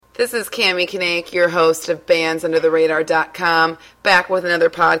This is Cammie Kinake, your host of BandsUnderTheRadar.com, back with another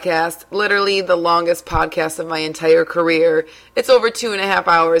podcast, literally the longest podcast of my entire career. It's over 2.5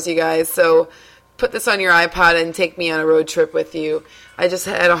 hours, you guys, so put this on your iPod and take me on a road trip with you. I just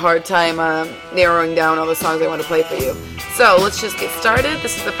had a hard time narrowing down all the songs I want to play for you. So let's just get started.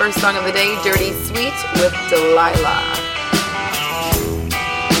 This is the first song of the day, Dirty Sweet with Delilah.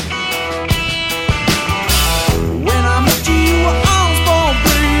 When I met you, you were arms born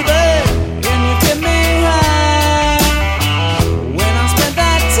breathing, and you kept me high. When I spent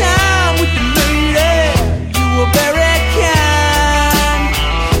that time with you, lady, you were very kind.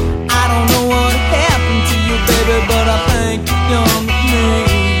 I don't know what happened to you, baby, but I think you're done with me.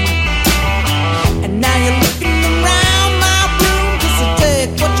 And now you're looking around my room just to take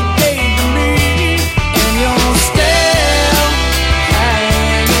what you gave to me, and you're still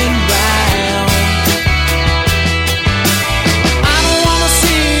hanging round. I don't wanna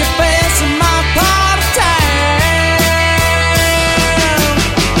see your face in my part of town.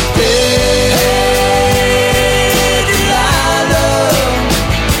 Hey, Delilah,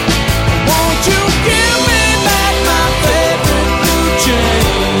 won't you give me back my favorite blue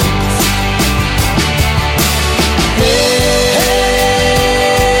jeans? Hey,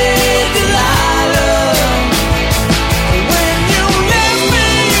 Delilah, when you left me,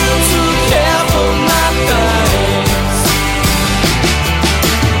 you took care of my things.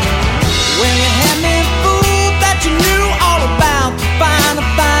 When you had me fooled that you knew all about the finer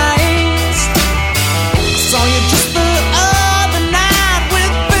things. I saw you just the other night with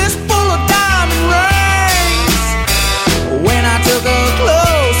a fistful of diamond rings. When I took a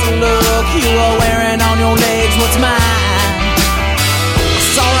closer look, you were wearing on your legs what's mine. I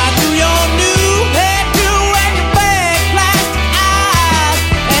saw right through your new hairdo and your big plastic eyes,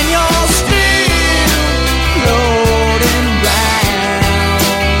 and you're still floating round.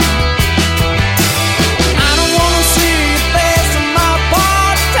 I don't wanna see your face in my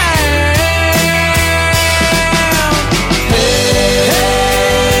part of town. Hey,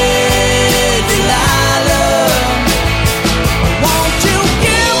 Delilah, won't you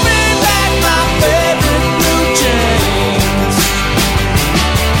give me back my favorite blue jeans?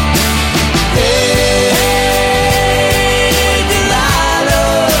 Hey,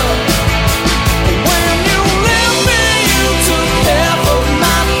 Delilah, when you left me, you took care of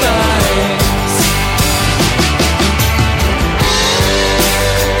my things.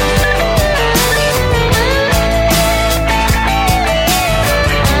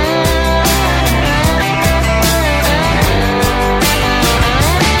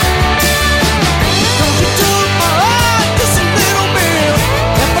 Don't you took my heart just a little bit,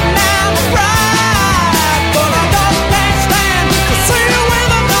 and for now I'm right. But I just can't stand to see you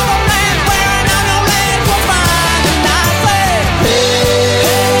with another man wearing on your legs what's mine. And I say, hey,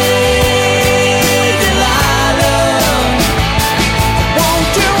 Delilah,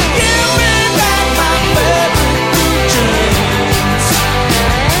 won't you give me back my favorite blue jeans?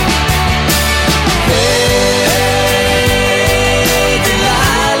 Hey,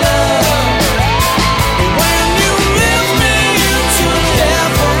 Delilah, when you left me, you took care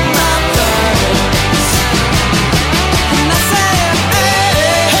of my things. And I said, hey,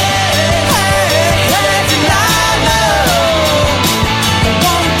 Delilah,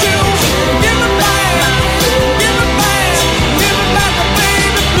 won't you give me back the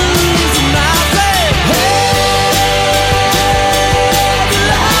baby blues? And I said, hey,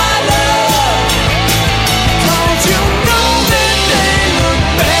 Delilah, don't you know that they look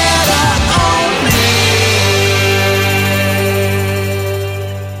better on me?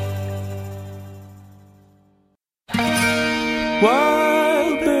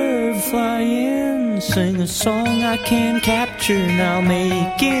 Wild bird flying, sing a song I can't capture, and I'll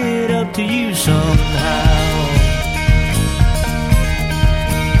make it up to you somehow.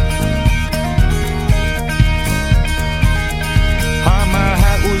 My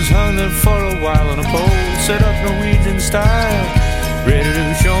hat was hung there for a while on a pole, set up Norwegian style, ready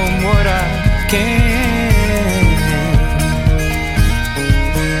to show 'em what I can.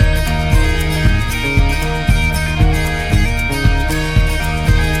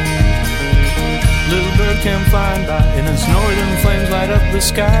 Little bird came flying by, and its northern flames light up the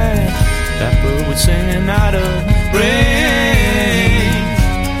sky. That bird was singing out of rain,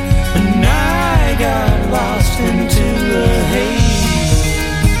 and I got lost into the haze.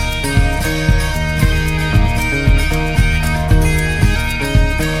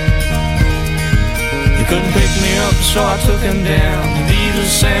 You couldn't pick me up, so I took him down to be the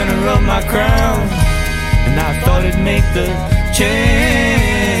center of my crown, and I thought it'd make the change.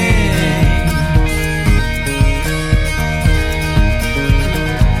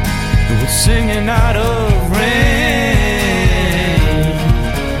 singing out of rain.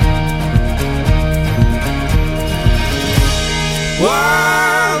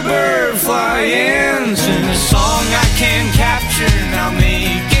 Wild bird fly in, sing a song I can't capture, now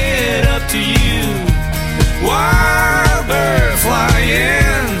make it up to you. Wild bird fly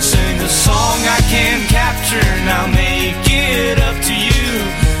in, sing a song I can't capture, now make it up to you.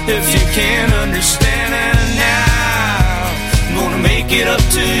 If you can't understand it now, I'm gonna make it up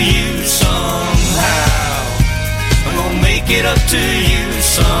to you somehow. I'm gonna make it up to you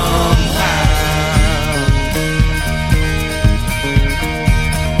somehow.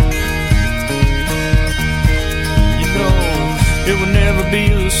 You know, it will never be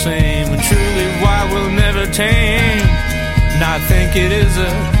the same, and truly why we'll never tame. And I think it is a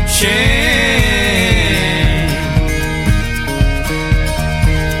shame.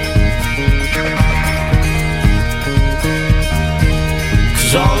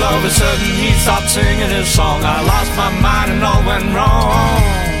 All of a sudden he stopped singing his song. I lost my mind and all went wrong.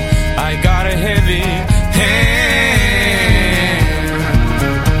 I got a heavy hand.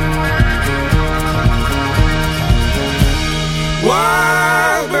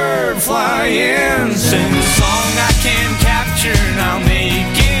 Wild bird fly in, sing a song I can't capture, now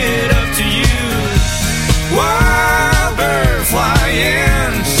make it up to you. Wild bird fly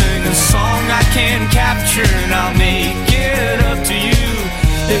in, sing a song I can't capture, now make it up to you.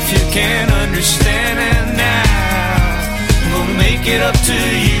 If you can't understand it now, I'm gonna make it up to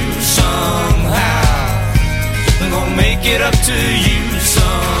you somehow. I'm gonna make it up to you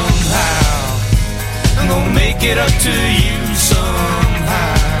somehow. I'm gonna make it up to you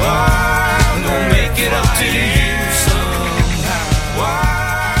somehow. I'm gonna make it up to you somehow.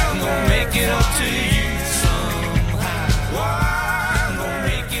 I'm gonna make it up to you somehow. I'm gonna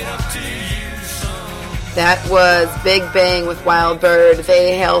make it up to you somehow. That was Big Bang with Wild Bird.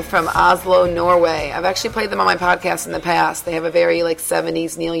 They hail from Oslo, Norway. I've actually played them on my podcast in the past. They have a very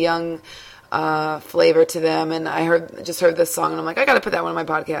 70s Neil Young flavor to them, and I just heard this song, and I'm like, I got to put that one on my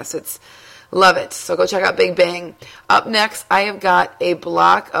podcast. Love it. So go check out Big Bang. Up next, I have got a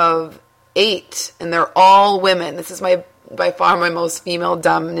block of 8, and they're all women. This is by far my most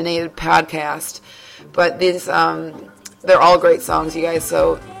female-dominated podcast, but these they're all great songs, you guys.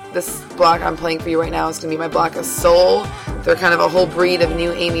 So this block I'm playing for you right now is going to be my block of soul. They're kind of a whole breed of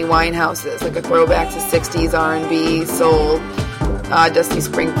new Amy Winehouses, like a throwback to 60s R&B, soul, Dusty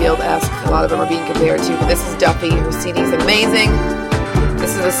Springfield-esque. A lot of them are being compared to, but this is Duffy. Her CD's amazing.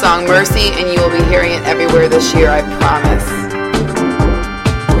 This is the song Mercy, and you will be hearing it everywhere this year, I promise.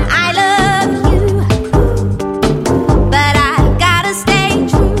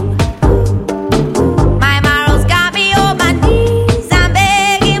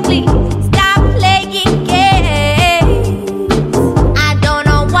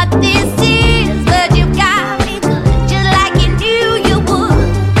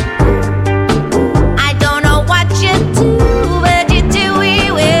 Do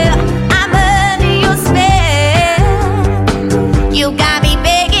it well. I'm under your spell.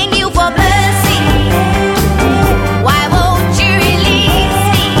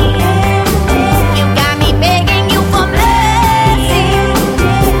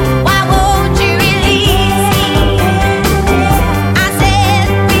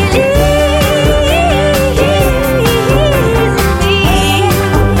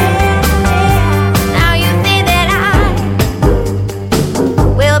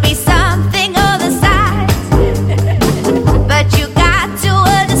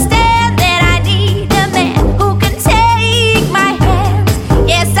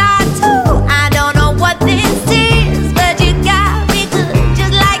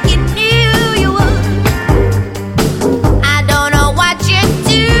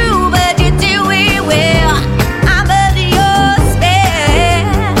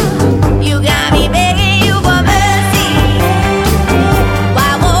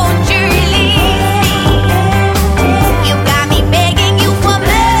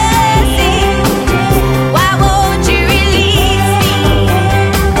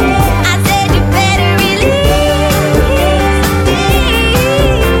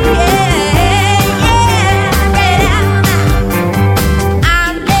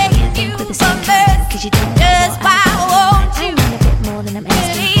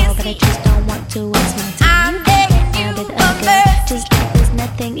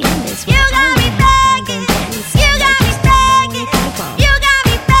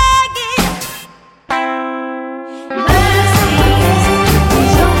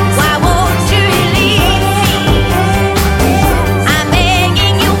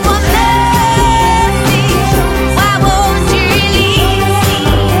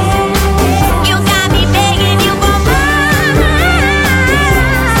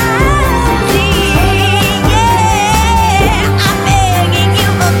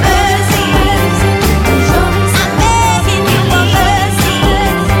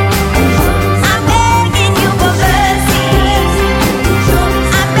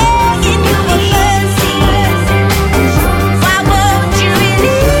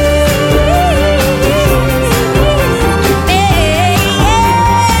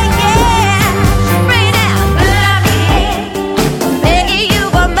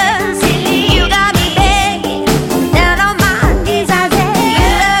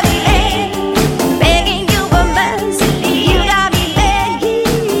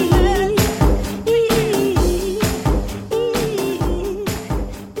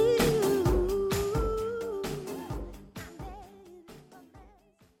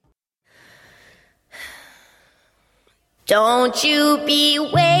 Don't you be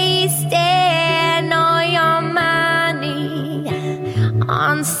wasting all your money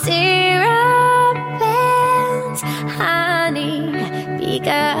on syrup and honey,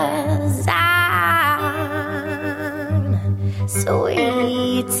 because I'm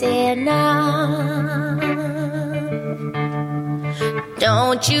sweet enough.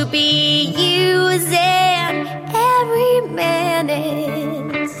 Don't you be using every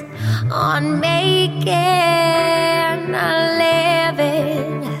minute on making a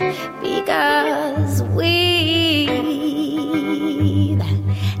living, because we've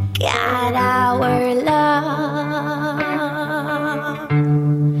got our love.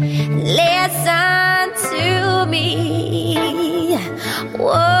 Listen to me.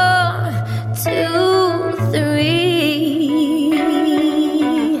 1, 2, 3.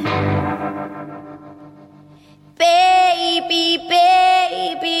 Baby,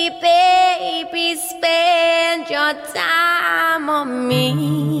 baby, baby, spend your time on me.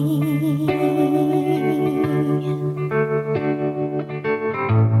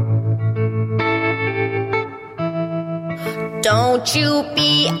 Don't you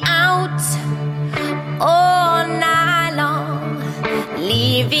be out all night long,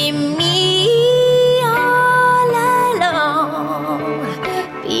 leaving me all alone,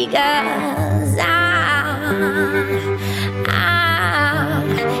 because I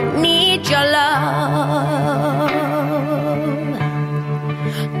need your love.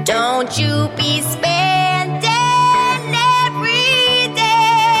 Don't you be spending every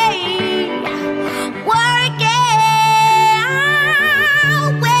day working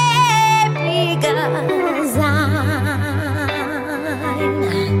away, because I'm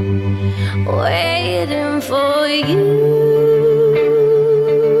waiting for you.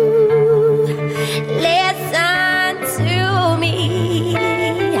 Listen to me.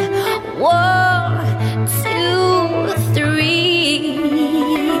 1, 2, 3.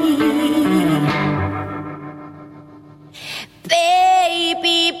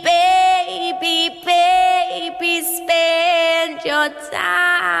 Baby, baby, baby, spend your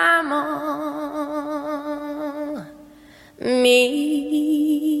time on me.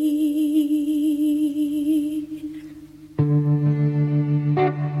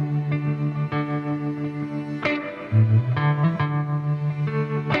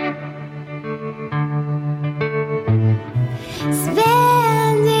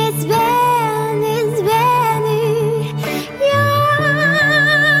 Spend it, spend it, spend it, your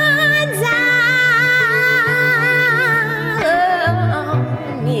time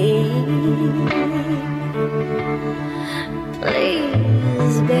on me.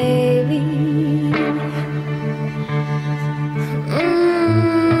 Please, baby.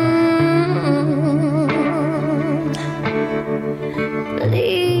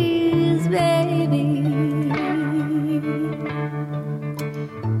 Please, baby.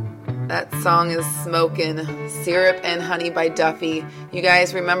 That song is smoking. Syrup and Honey by Duffy. You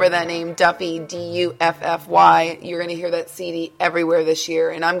guys remember that name, Duffy, Duffy. You're going to hear that CD everywhere this year.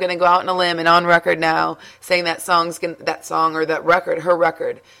 And I'm going to go out on a limb and on record now saying her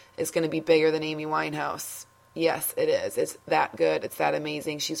record is going to be bigger than Amy Winehouse. Yes, it is. It's that good. It's that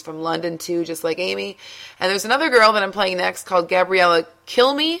amazing. She's from London too, just like Amy. And there's another girl that I'm playing next called Gabriella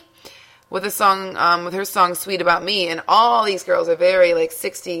Kilme, with a song, with her song "Sweet About Me," and all these girls are very like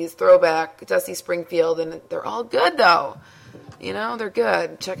 '60s throwback, Dusty Springfield, and they're all good though. You know, they're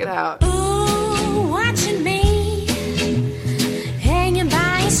good. Check it out. Ooh, watching me hanging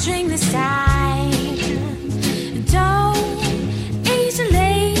by a string this time. Don't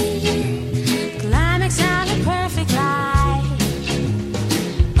easily climax on a perfect life.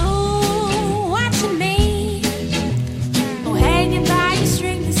 Ooh, watching me hanging by a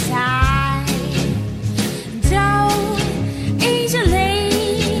string this time.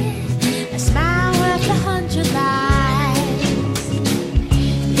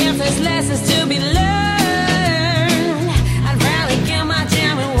 Lessons to be learned.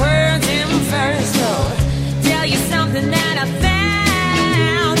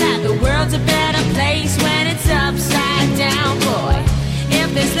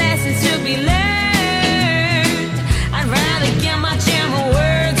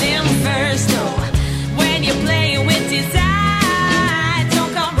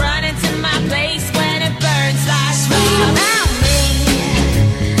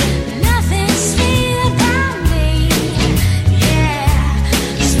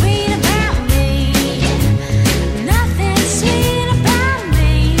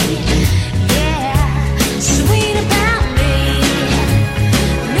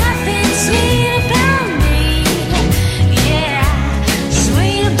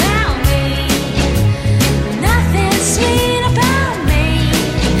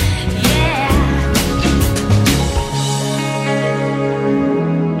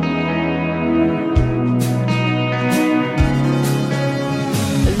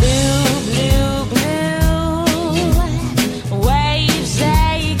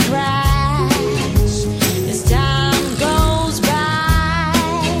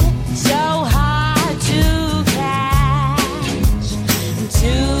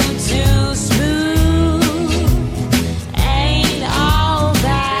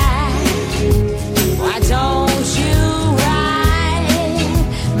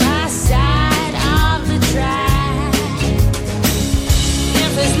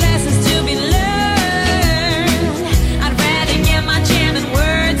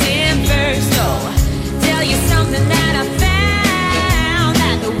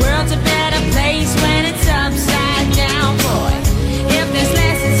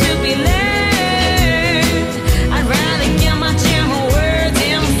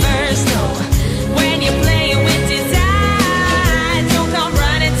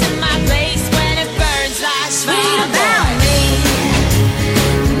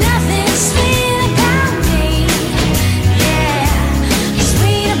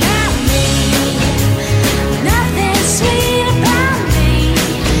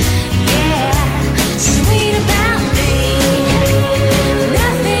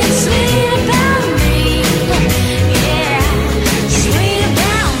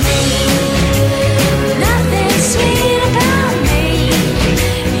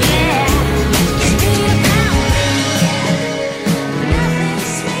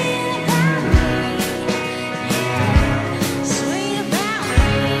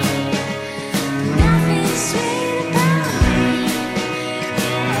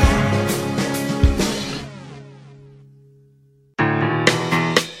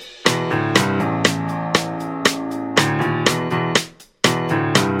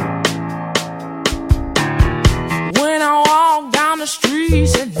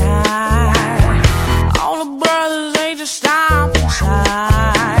 peace at night. All the brothers, they just stop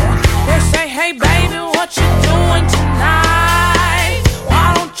inside. They say, hey baby, what you doing tonight? Why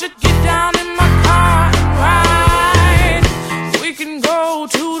don't you get down in my car and ride? We can go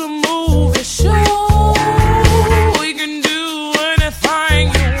to the movie show. We can do anything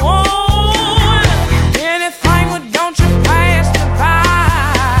you want. Anything, but don't you pass me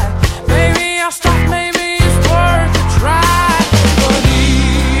by. Maybe I'll stop, maybe it's worth a try. But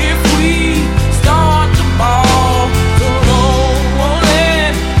if we start the ball to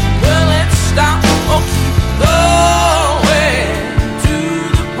rolling, will it stop or keep going? To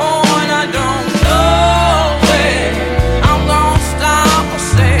the point I don't know it. I'm gonna stop or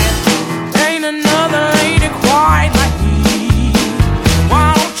say, ain't another lady quite like me. Why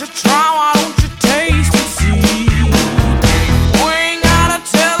don't you try, why don't you taste and see? We ain't gotta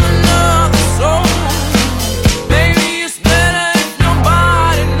tell another soul. Maybe it's better if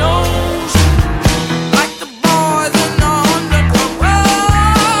nobody knows. Like the boys in the undercover,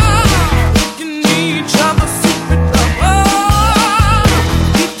 looking each other's secret lover.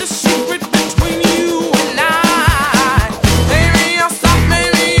 Keep the secret between you and I. Maybe I'll stop,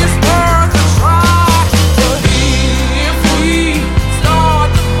 maybe it's worth a try. But if we start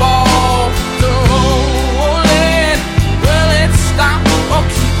the ball to rolling, will it stop or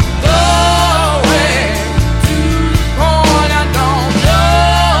keep going? To the point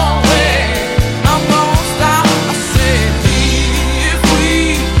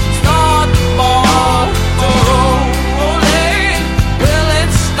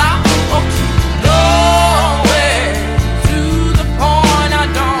I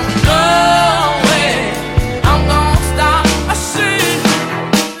don't know it. I'm gonna stop. I said,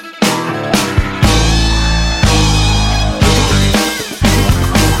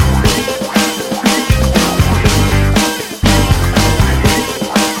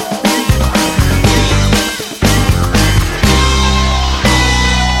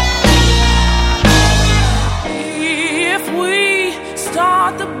 if we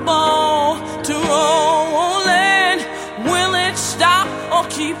start the ball to rolling, will it stop or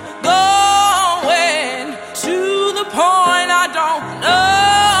keep going? To the point I don't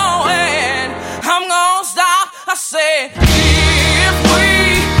know it. I'm gonna stop. I said. If we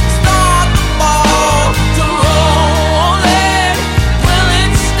start the ball to rolling, will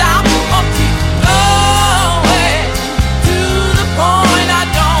it stop or keep going? To the point I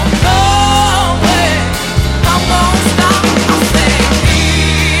don't know it. I'm gonna stop. I said,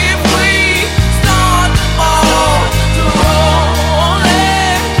 if we start the ball to rolling, will it stop or keep going? To the point I don't know it. I'm gonna stop. I said, if we start the ball to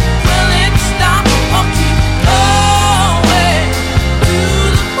rolling, will it stop or keep going? To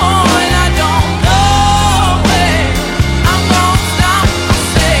the point I don't know it. I'm gonna stop. I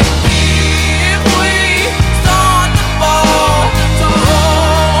said, if we start the ball to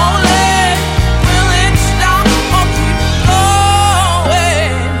rolling, will it stop or keep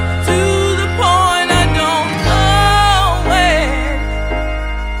going? To the point I don't know it.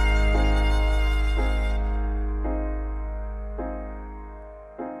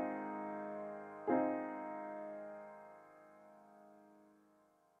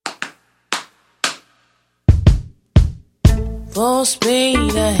 Full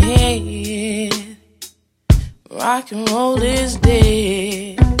speed ahead, rock and roll is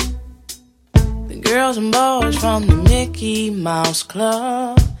dead. The girls and boys from the Mickey Mouse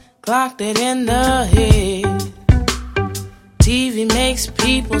Club clocked it in the head. TV makes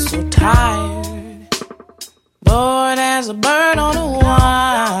people so tired, bored as a bird on a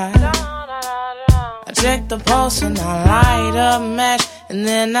wire. I check the pulse and I light a match, and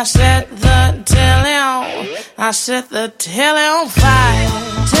then I set the telly on. I set the telly on fire.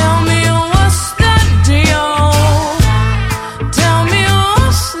 Tell me what's the deal? Tell me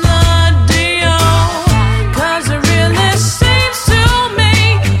what's the deal? 'Cause it really seems to me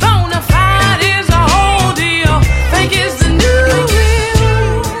bonafide is a whole deal. Think it's the new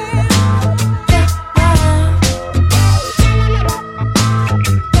real.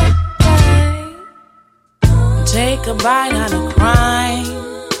 Take a bite out of crime,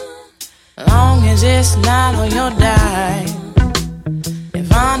 long as it's not on your dime.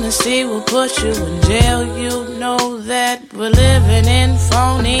 If honesty will put you in jail, you know that we're living in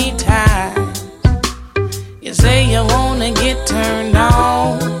phony times. You say you wanna get turned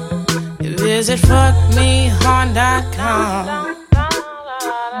on, you visit fuckmehard.com.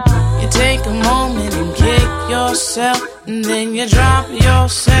 You take a moment and kick yourself, and then you drop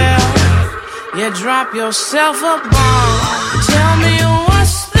yourself. You drop yourself a bomb. Tell me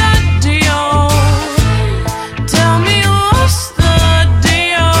what's the deal? Tell me what's the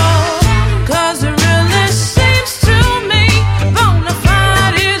deal? 'Cause it really seems to me bonafide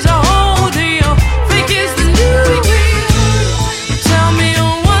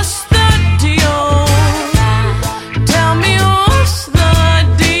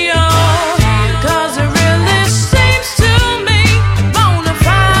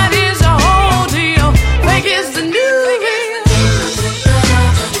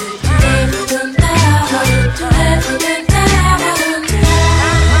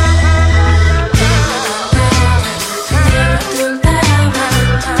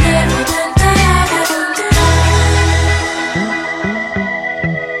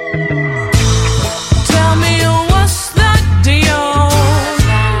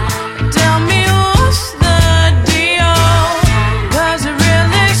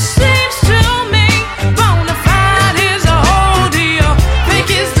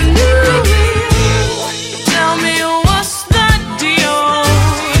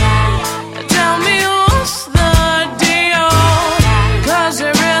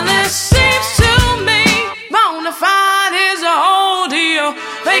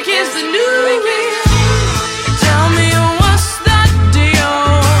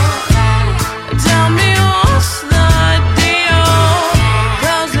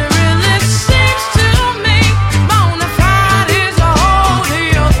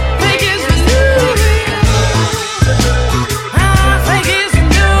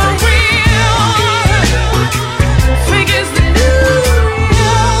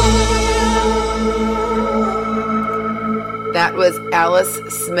Alice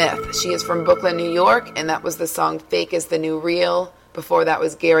Smith. She is from Brooklyn, New York, and that was the song Fake is the New Real. Before that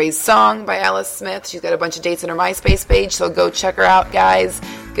was Gary's Song by Alice Smith. She's got a bunch of dates on her MySpace page, so go check her out, guys.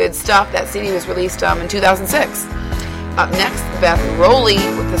 Good stuff. That CD was released in 2006. Up next, Beth Rowley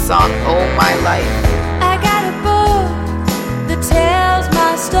with the song Oh My Life. I got a book that tells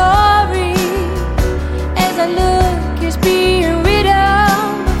my story as I look, it's being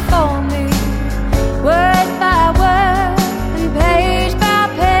written before me, word by word and page by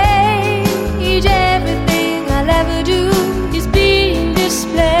page. Everything I'll ever do is being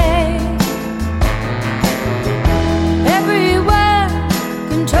displayed. Every word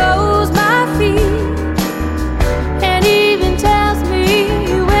controls my feet and even tells me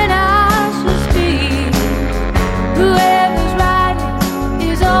when I should speak. Whoever's writing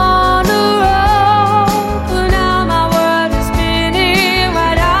is on the road, but now my world is spinning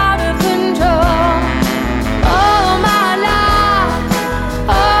right out of control. All my life,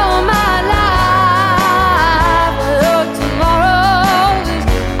 oh tomorrow is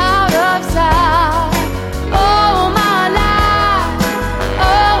out of sight. All my life,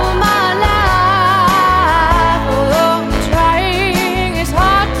 although I'm trying, it's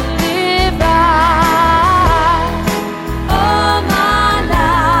hard to live right. All my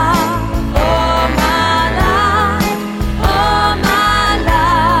life, all my life, all my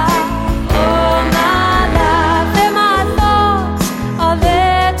life, all my life, and my thoughts are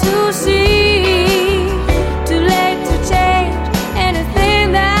there to see. Too late to change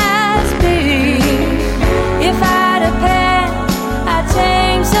anything that's been. If I had a pen, I'd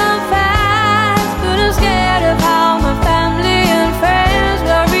change some facts, but I'm scared of how my family and friends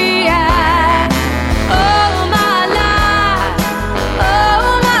will react. Oh my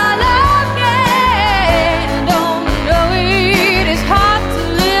life, yeah. Don't you know it is hard to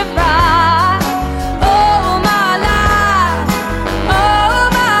live right. Oh my life,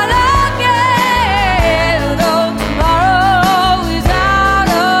 yeah. Though tomorrow is out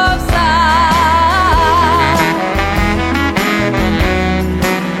of sight.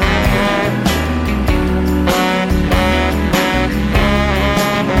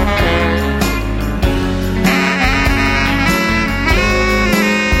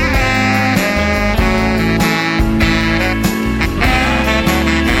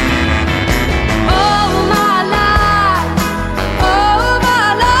 Oh my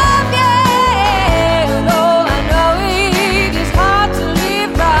life, yeah. Though I know it is hard to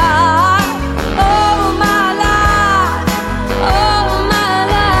live right. Oh my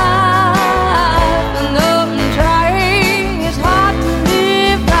life, and though I'm trying, it's hard to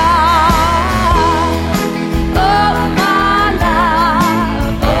live right. Oh my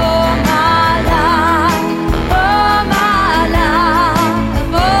life, oh my life, oh my life, oh my life,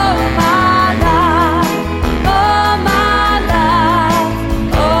 oh my life,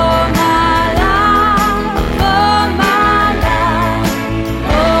 oh my life, oh my life,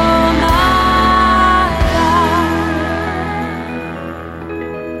 oh my life.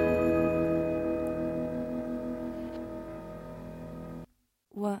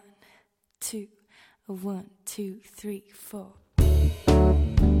 1, 2, 3, 4.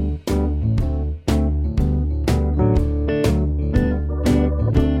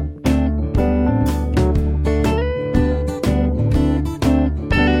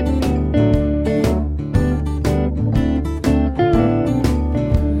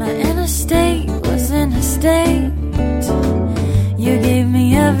 My inner state was in a state. You gave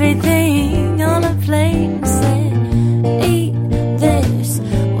me everything on a plate and said, eat this.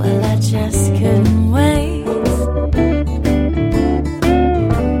 Well, I just couldn't wait.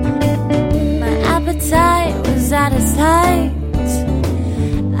 My appetite was at its height.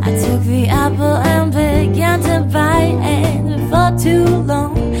 I took the apple and began to bite, and for too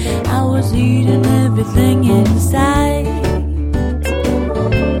long I was eating everything inside.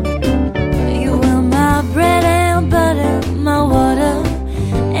 You were my bread and butter, my water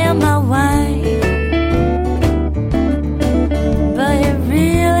and my wine. But it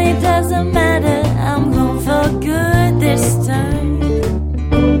really doesn't matter, I'm gone for good this time.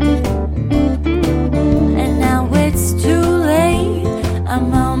 And now it's too late,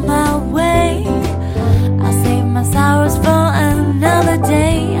 I'm on my way. I'll save my sorrows for another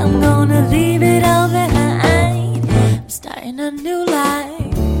day. I'm gonna leave it all behind. I'm starting a new life.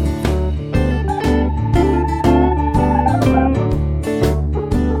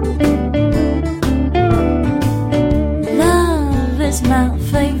 Love is my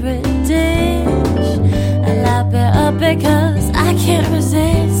favorite dish. I lap it up because I can't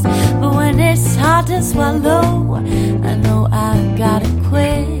resist. But when it's hard to swallow, I know I gotta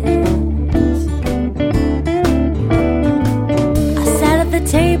quit. I sat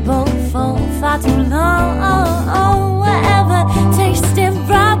table for far too long. Whatever tasted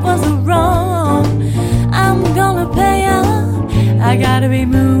right was wrong. I'm gonna pay up. I gotta be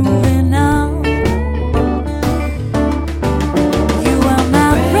moving on. You are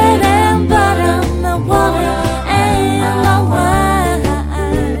my bread and butter, my water and my wine.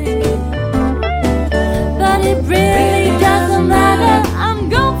 But it really doesn't matter. I'm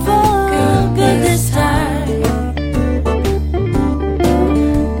going for good this time.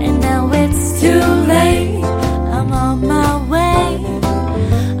 And now it's too late. I'm on my way.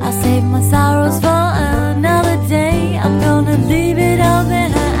 I save my sorrows for another day. I'm gonna leave it all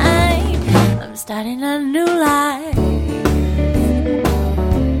behind. I'm starting a new life.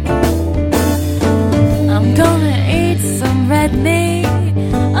 I'm gonna eat some red meat.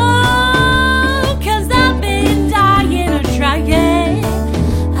 Oh, 'cause I've been dying to try it.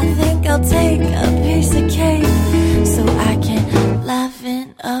 I think I'll take a piece of cake so I can liven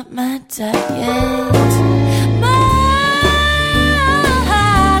up my diet. My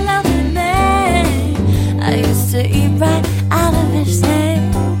loving man, I used to eat right out of his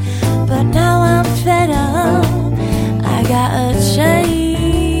hand, but now I'm fed up. I got a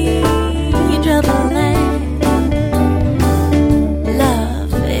change of plan.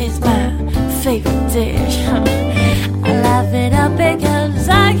 Love is my favorite dish. I love it up because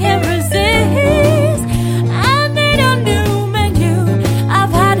I can't resist. I need a new menu.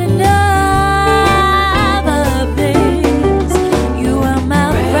 I've had enough of this. You are my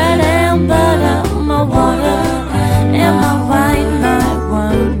bread and butter, my water and my wine, my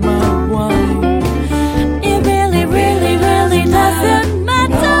wine, my wine. It really, really, really doesn't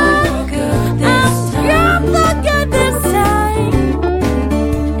matter. I'm the good this time.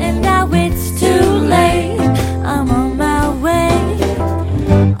 And now it's too late. I'm on my way.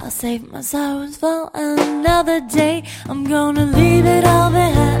 I'll save my sorrows for another day. I'm gonna leave it all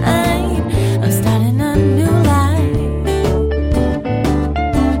behind. I'm starting a new life.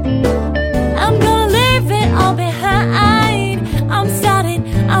 I'm gonna leave it all behind. I'm starting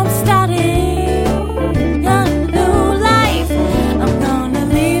a new life. I'm gonna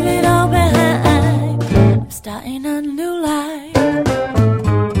leave it all behind. I'm starting a new life.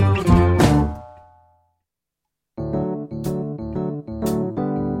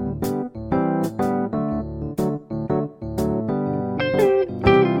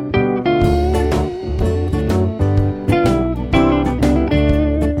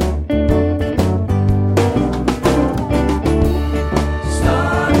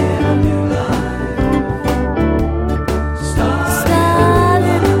 Starting a new life.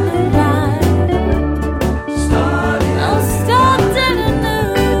 I'm starting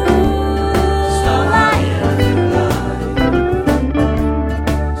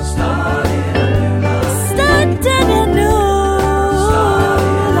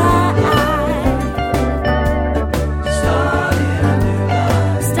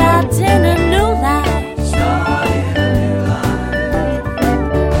a new life. Starting a new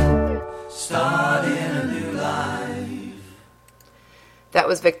life. Starting a new life. That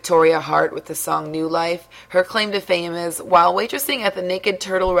was Victoria Hart with the song New Life. Her claim to fame is, while waitressing at the Naked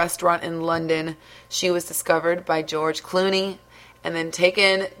Turtle restaurant in London, she was discovered by George Clooney and then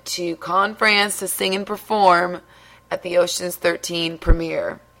taken to Cannes, France to sing and perform at the Ocean's 13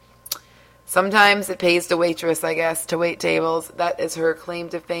 premiere. Sometimes it pays to waitress, I guess, to wait tables. That is her claim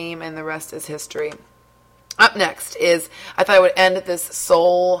to fame, and the rest is history. Up next is, I thought I would end this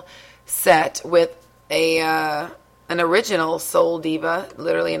soul set with an original soul diva,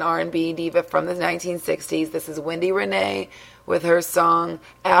 literally an R&B diva from the 1960s. This is Wendy Renee with her song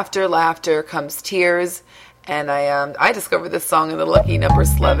After Laughter Comes Tears. And I discovered this song in the Lucky Number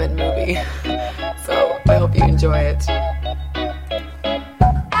 11 movie. So I hope you enjoy it.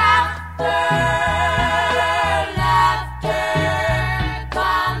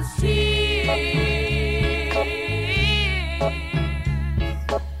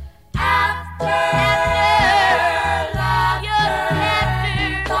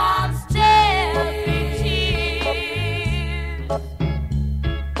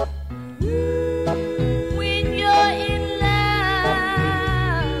 When you're in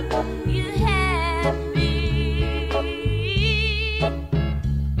love, you're happy.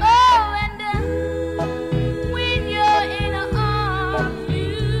 Oh, and when you're in arms,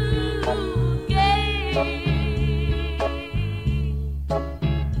 you gain.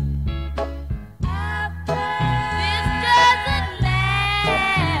 This doesn't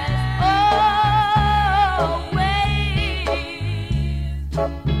last always.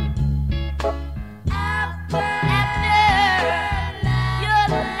 Your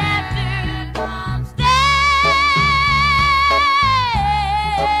laughter comes down.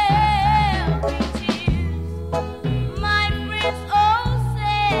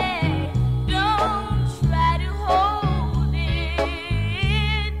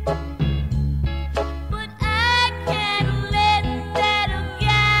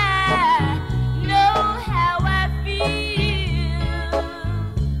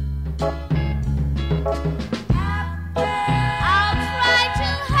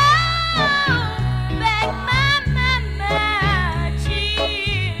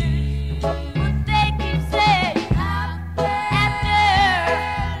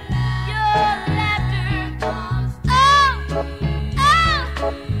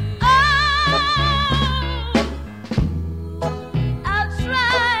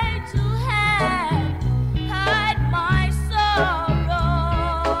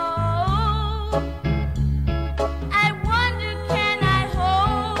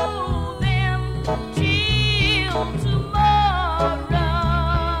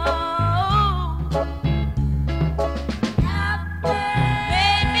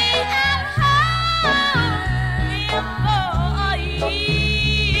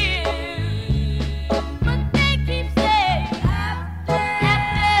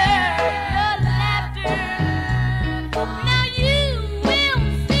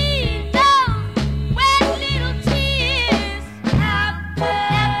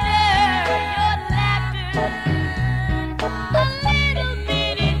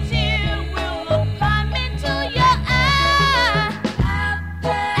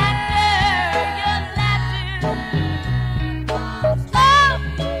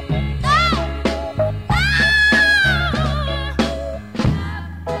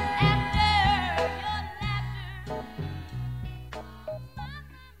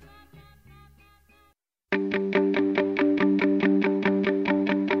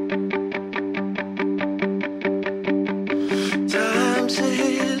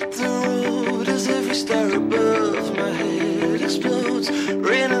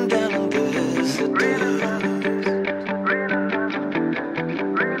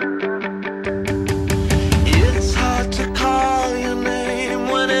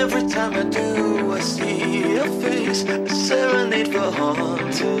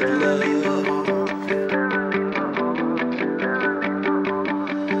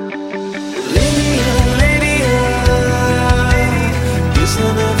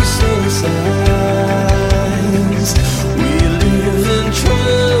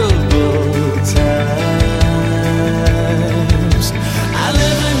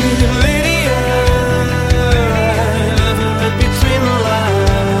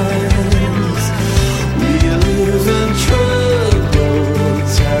 Troubled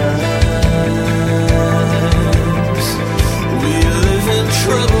times.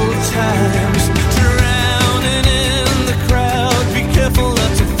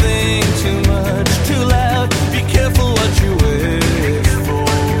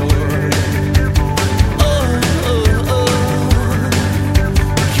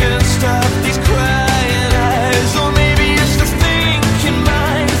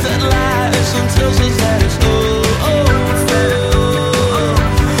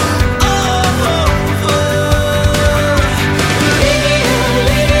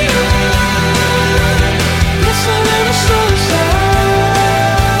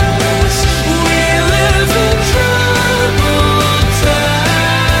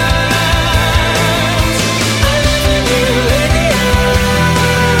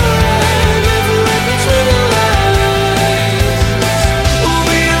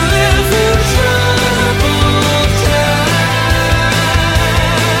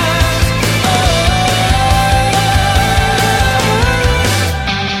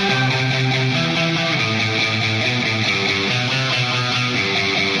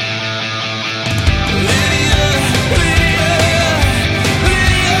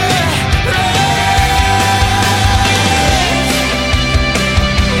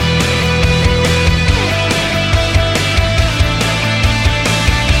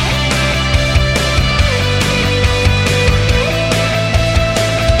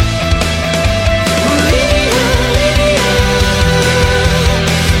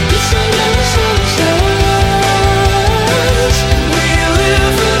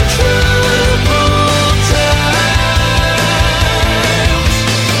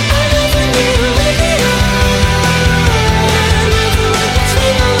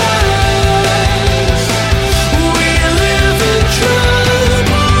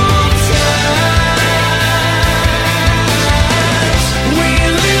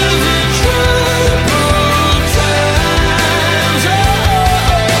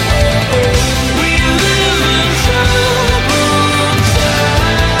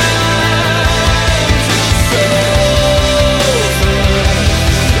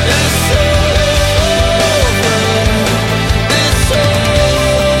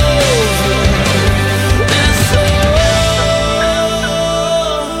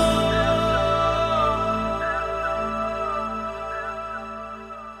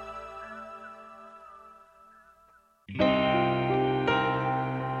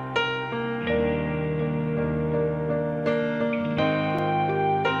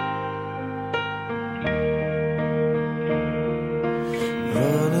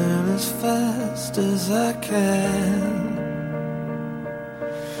 fast as I can.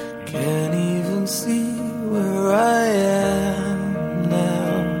 Can't even see where I am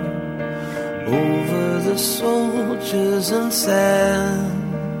now. Over the soldiers and sand.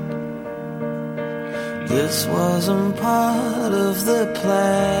 This wasn't part of the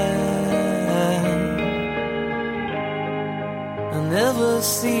plan. I never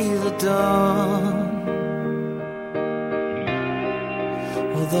see the dawn,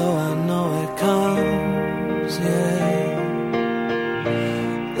 although I know it comes, yeah.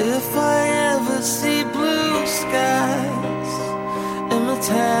 If I ever see blue skies in the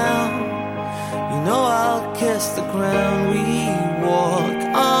town, you know I'll kiss the ground we walk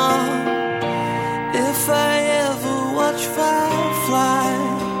on. If I ever watch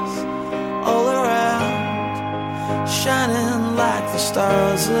fireflies all around, shining like the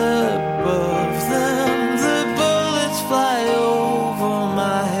stars above them, the bullets fly over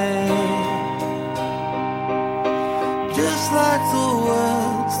my head, just like the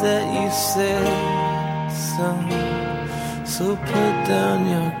words that you said, son. So put down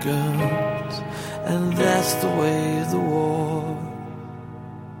your guns, and that's the way the war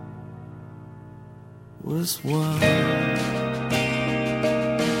was won.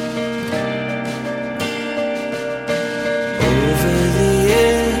 Over the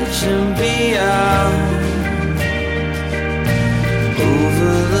edge and beyond,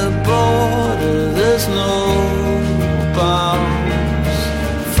 over the border there's no bombs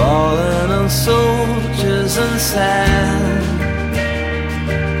falling on soldiers and sand,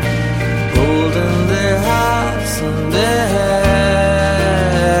 holding their hearts in their hands.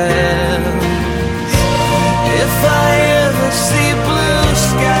 If I ever see blue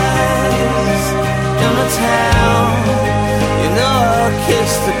skies in the town, you know I'll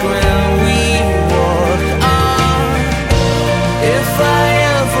kiss the ground we walk on. If I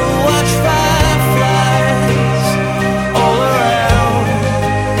ever watch fireflies all around,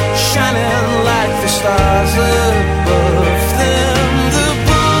 shining like the stars above them, the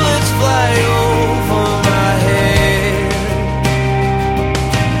bullets fly over my head,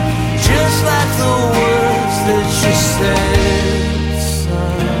 just like the words that you said,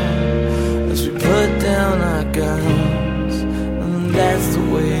 son, as we put down our guns, and that's the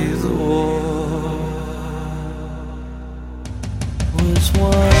way the war was won.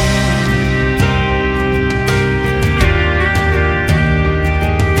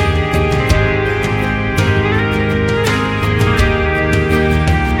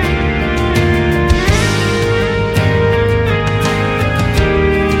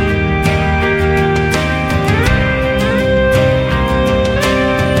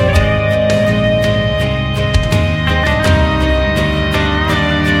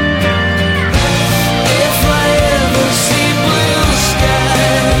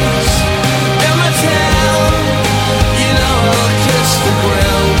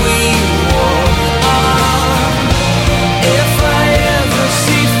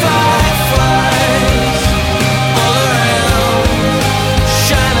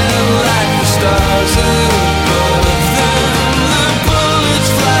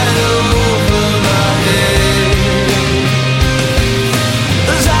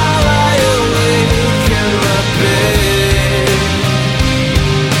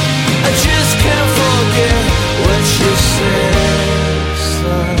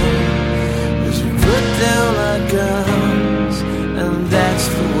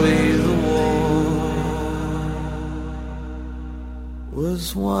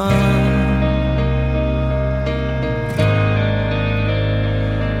 Was won.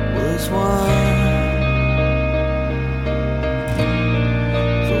 Was won.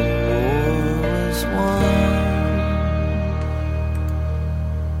 The war was won.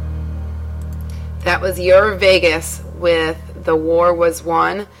 That was Your Vegas with The War Was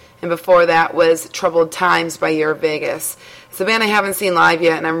Won, and before that was Troubled Times by Your Vegas. It's a band I haven't seen live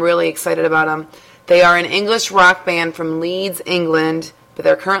yet, and I'm really excited about them. They are an English rock band from Leeds, England, but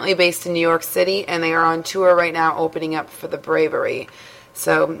they're currently based in New York City, and they are on tour right now opening up for the Bravery.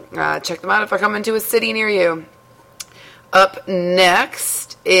 So check them out if I come into a city near you. Up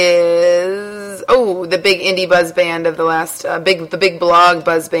next is, the big indie buzz band of the last, the big blog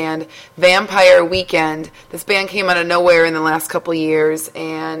buzz band, Vampire Weekend. This band came out of nowhere in the last couple years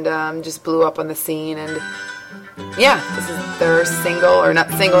and just blew up on the scene. And yeah, this is their single, or not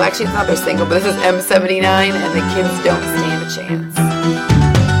single, actually it's not their single, but this is M79 and The Kids Don't Stand a Chance.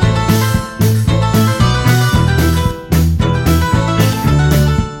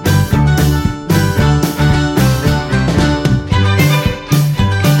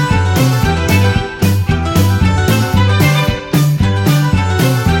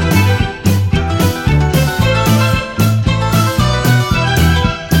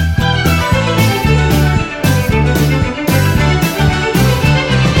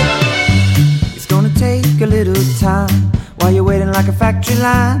 factory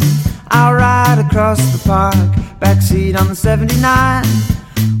line. I'll ride across the park, backseat on the 79.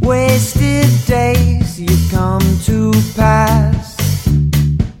 Wasted days you come to pass.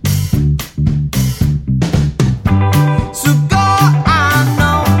 So go, I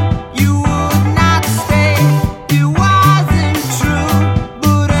know you would not stay. It wasn't true,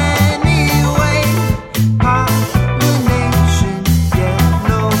 but anyway, pollination,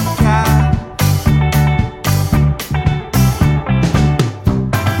 yellow cat.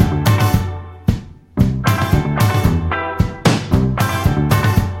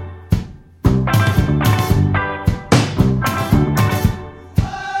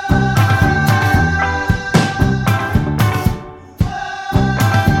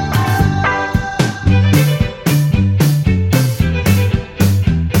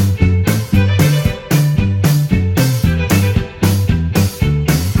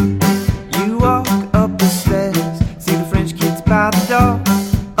 You walk up the stairs, see the French kids by the door.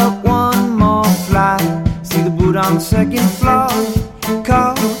 Up one more flight, see the boot on the second floor.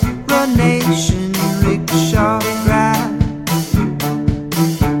 Coronation rickshaw ride.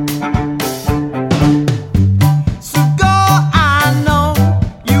 So go, I know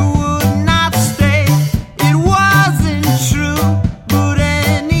you would not stay. It wasn't true, but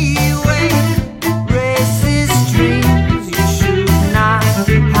anyway, racist dreams you should not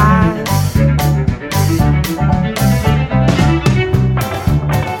hide.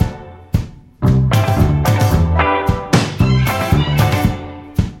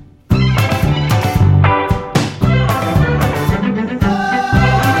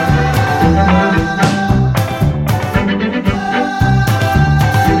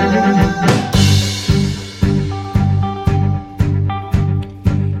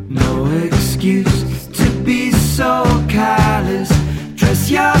 No excuse to be so careless. Dress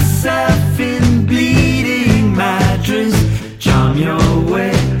yourself in bleeding mattress. Charm your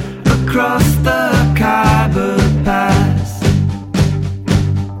way across the Khyber Pass.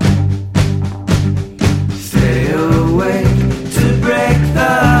 Stay away to break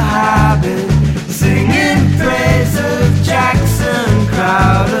the habit. Singing praise of Jackson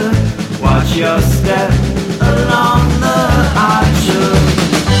Crowder. Watch your step along the archer.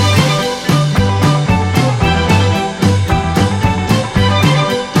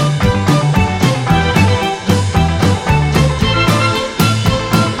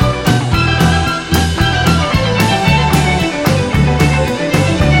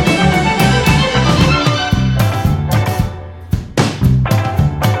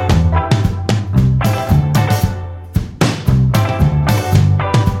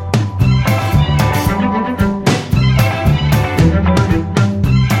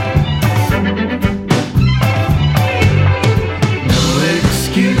 No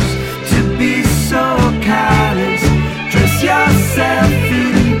excuse to be so careless. Dress yourself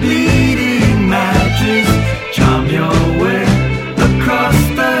in bleeding mattress. Charm your way across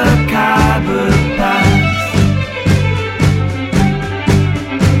the Khyber Pass.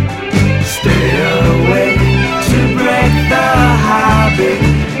 Stay away to break the habit.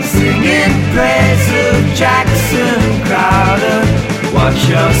 Singing praise of Jackson Crowder. Watch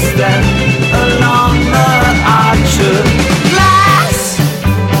your step along the archer. Glass.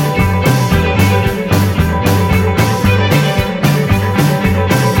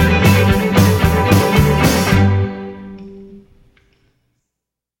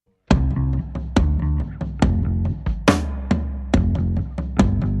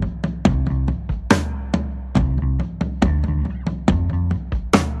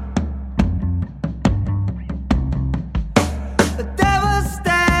 A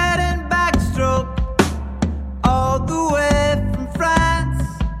devastating backstroke all the way from France,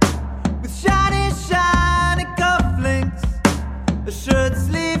 with shiny, shiny cufflinks, a shirt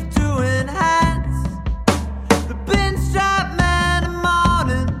sleeve to enhance the pinstripe man in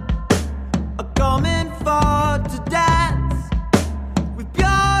morning are coming for to dance with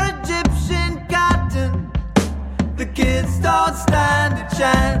pure Egyptian cotton. The kids don't stand a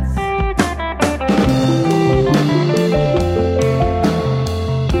chance.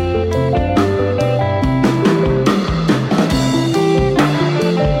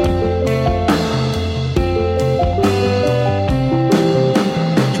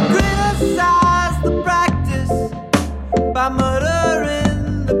 Criticize the practice by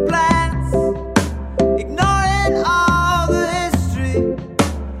murdering the plants, ignoring all the history,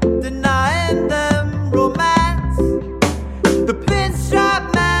 denying them romance. The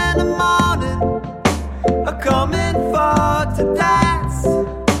pinstripe man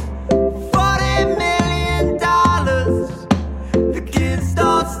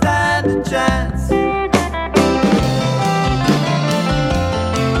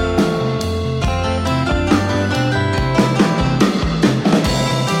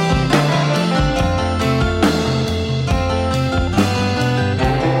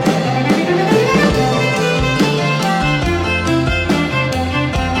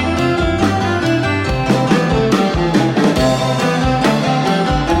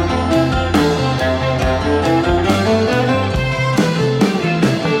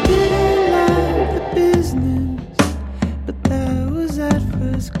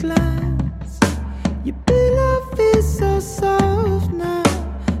glance. Your pillow feels so soft now,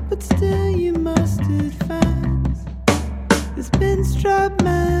 but still you must advance. There's been strap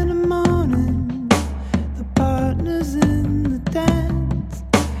man a morning, the partners in the dance.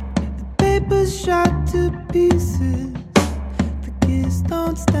 The paper's shot to pieces, the kiss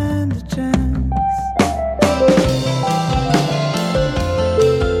don't stand a chance.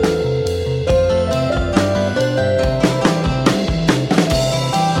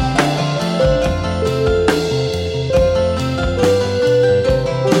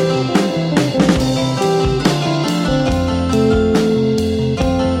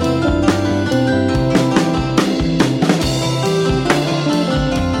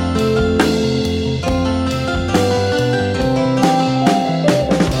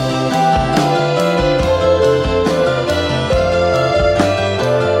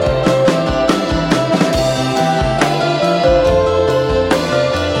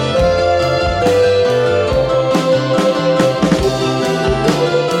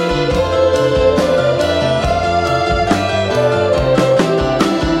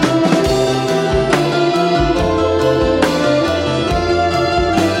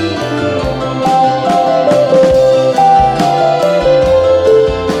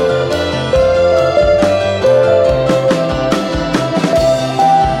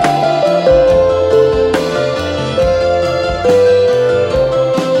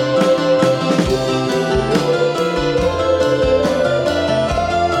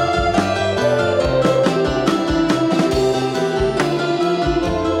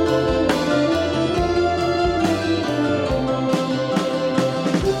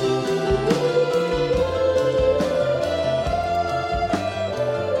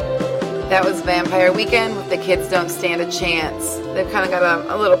 That was Vampire Weekend with The Kids Don't Stand a Chance. They've kind of got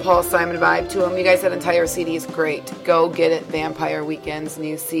a little Paul Simon vibe to them. You guys, that entire CD is great. Go get it. Vampire Weekend's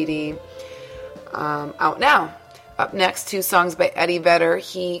new CD. Out now. Up next, 2 songs by Eddie Vedder.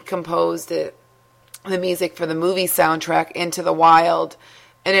 He composed the music for the movie soundtrack, Into the Wild.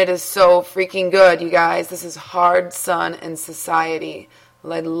 And it is so freaking good, you guys. This is Hard Sun and Society.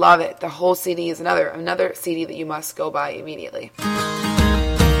 I love it. The whole CD is another CD that you must go buy immediately.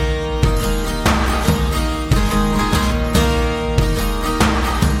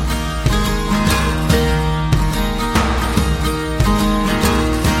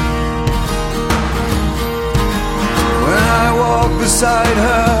 Beside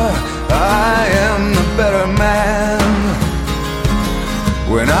her, I am the better man.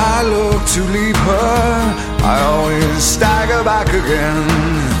 When I look to leave her, I always stagger back again.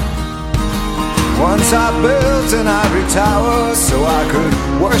 Once I built an ivory tower so I could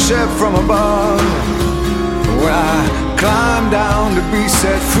worship from above. When I climbed down to be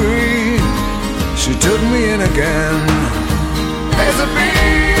set free, she took me in again. There's a big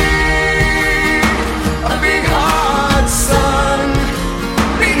hard sun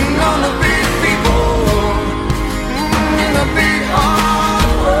beating on the big people in the big hard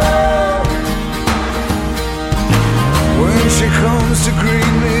world. When she comes to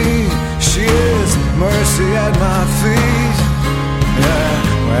greet me, she is mercy at my feet. Yeah,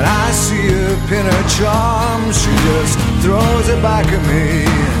 when I see her pin her charm, she just throws it back at me.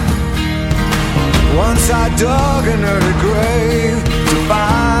 Once I dug an early grave to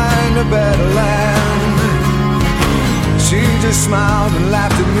find a better land. She just smiled and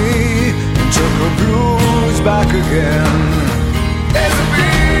laughed at me and took her blues back again. There's a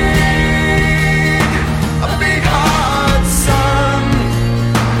big hard sun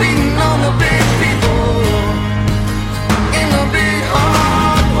beating on the big people in the big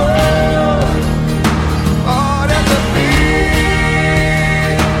hard world. Oh, there's a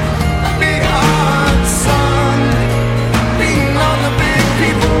big hard sun beating on the big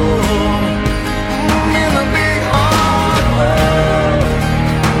people in the big hard world.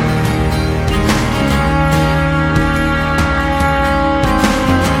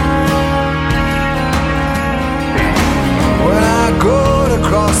 When I go to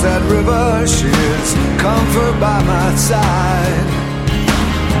cross that river, she is comfort by my side.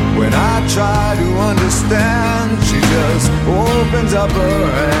 When I try to understand, she just opens up her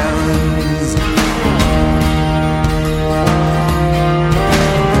hands.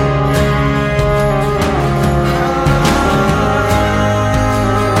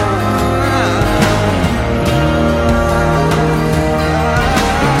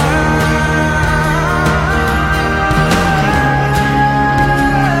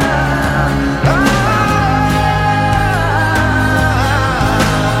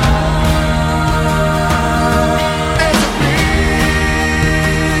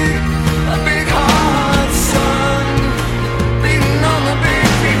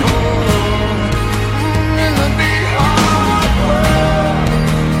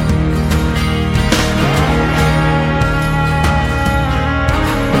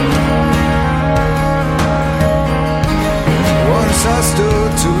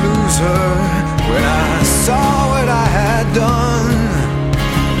 to lose her when I saw what I had done.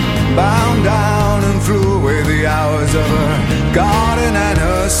 Bound down and flew away the hours of her garden and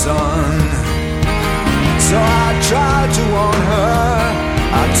her son. So I tried to warn her,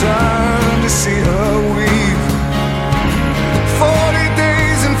 I turned to see her weep. 40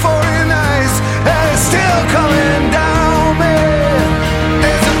 days and 40 nights, and it's still coming down me.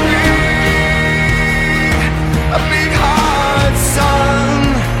 There's a big hard sun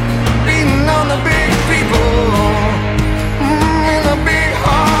beating on the big people in the big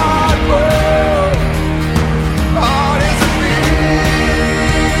hard world. Oh, there's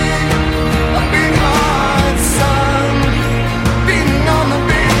a big hard sun beating on the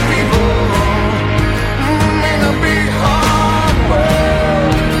big people in the big hard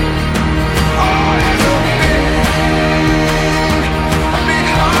world. Oh, there's a big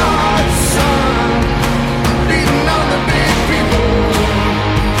hard sun beating on the big people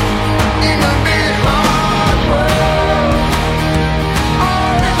in the big hard world. Oh,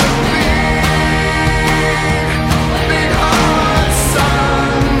 there's a big hard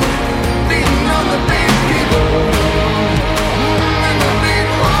sun beating on the big people in the big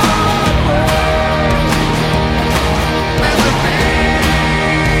hard world. There's a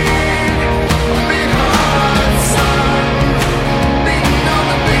big hard sun beating on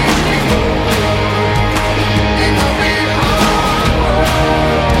the big people in the big hard world.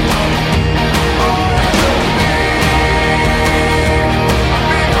 Oh, there's a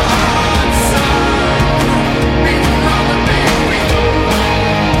big hard sun beating on the big people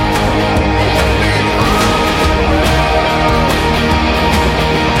in the big hard world.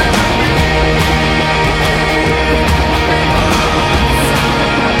 There's a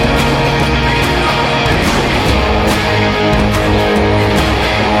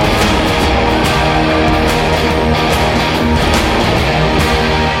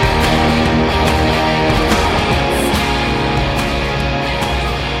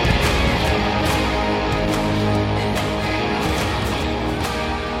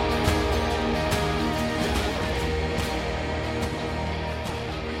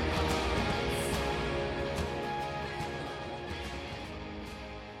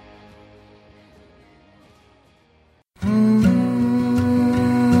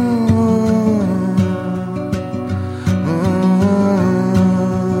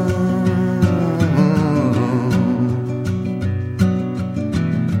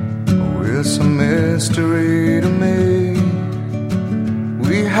It's a mystery to me.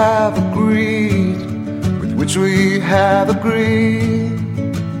 We have agreed with which we have agreed.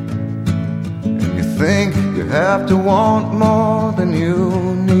 And you think you have to want more than you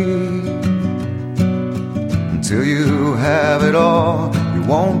need. Until you have it all, you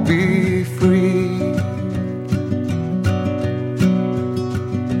won't be free.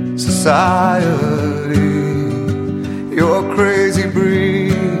 Society, you're a crazy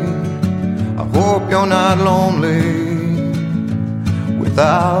breed. I hope you're not lonely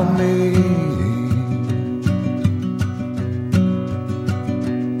without me.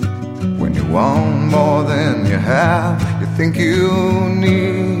 When you want more than you have, you think you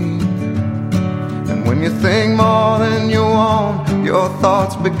need. And when you think more than you want, your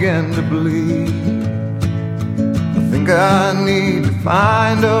thoughts begin to bleed. I think I need to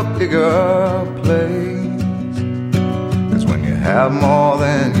find a bigger place. 'Cause when you have more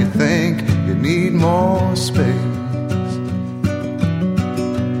than you think, you need more space.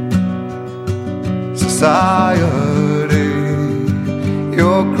 Society,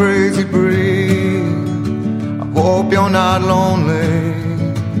 you're a crazy breed. I hope you're not lonely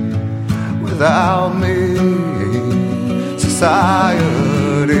without me.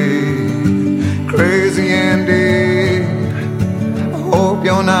 Society, crazy indeed. I hope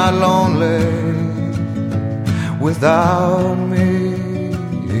you're not lonely without me.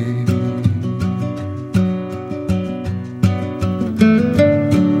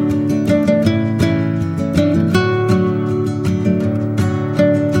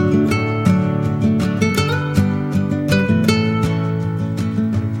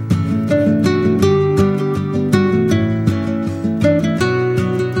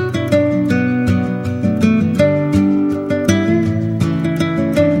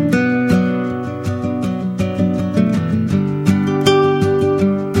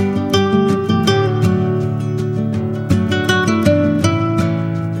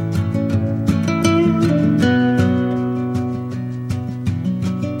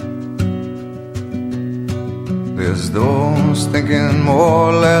 There's those thinking more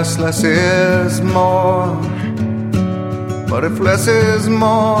or less is more. But if less is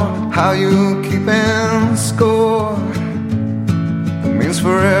more, how you keeping score? It means means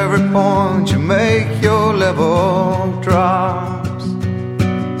for every point you make, your level drops.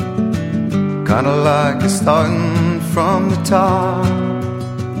 Kinda like you're starting from the top,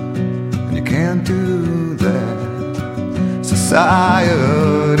 and you can't do that. Society,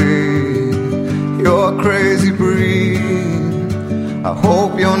 you're a crazy breed. I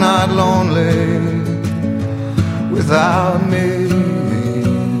hope you're not lonely without me.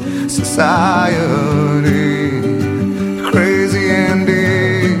 Society, crazy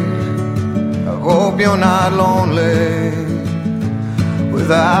indeed. I hope you're not lonely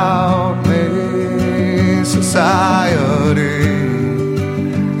without me. Society,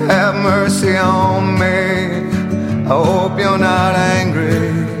 have mercy on me. I hope you're not angry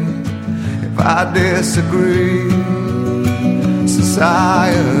if I disagree.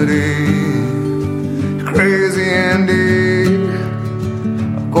 Society, crazy indeed.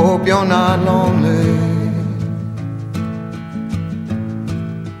 I hope you're not lonely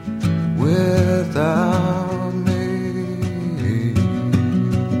without me.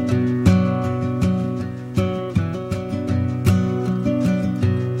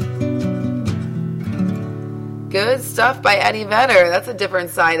 Good stuff by Eddie Vedder. That's a different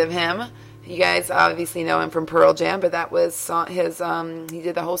side of him. You guys obviously know him from Pearl Jam, but that was his, he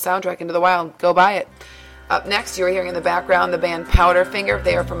did the whole soundtrack, Into the Wild. Go buy it. Up next, you were hearing in the background the band Powderfinger.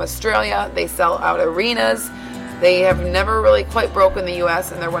 They are from Australia. They sell out arenas. They have never really quite broken the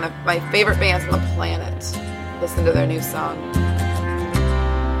U.S., and they're one of my favorite bands on the planet. Listen to their new song.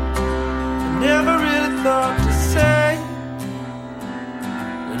 Never really thought to say,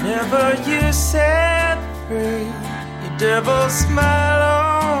 whenever you said free, your devil smile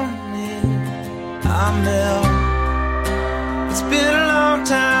on me, I melt. It's been a long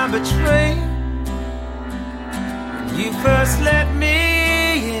time between when you first let me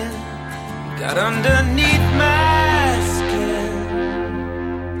in, got underneath my skin.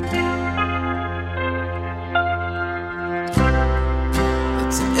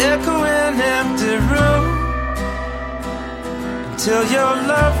 It's an echoing empty room until your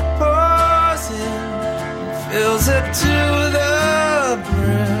love pours in and fills it to the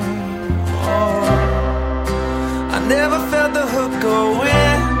brim. Oh, I never felt the hook go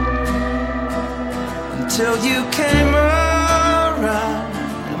in until you came around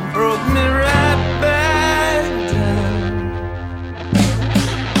and broke me right back down.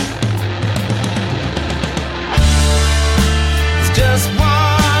 It's just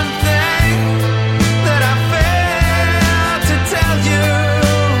one thing that I failed to tell you.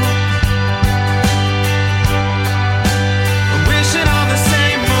 I'm wishing on the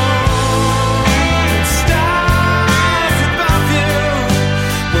same moon and stars above you.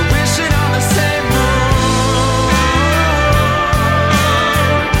 We're wishing on the same moon.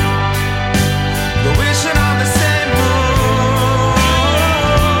 We're wishing on the same moon.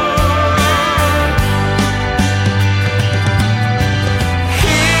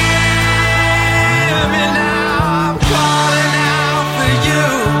 Hear me now, I'm calling out for you,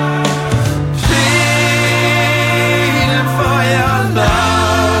 pleading for your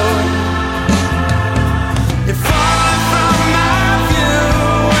love. You're falling from my view,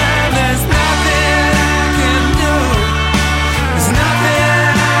 and there's nothing I can do. There's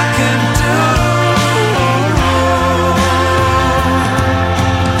nothing I can do.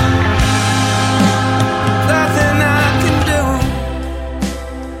 Nothing I can do.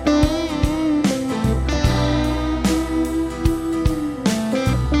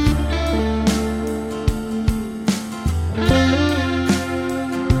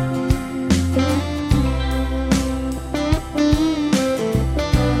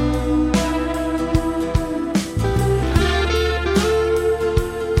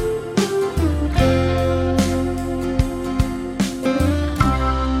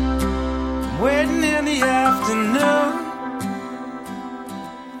 Waiting in the afternoon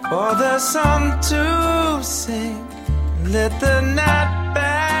for the sun to sink and let the night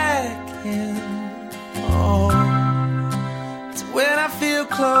back in. Oh, it's when I feel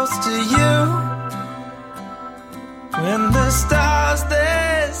close to you, when the stars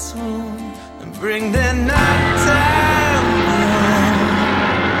they swoon and bring their nighttime gloom.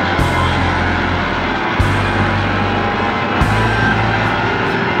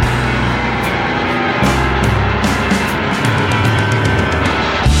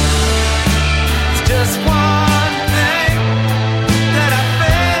 It's just one thing that I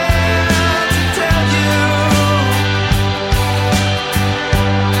failed to tell you.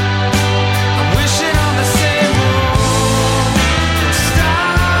 I'm wishing on the same moon and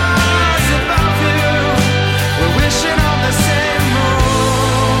stars above you. We're wishing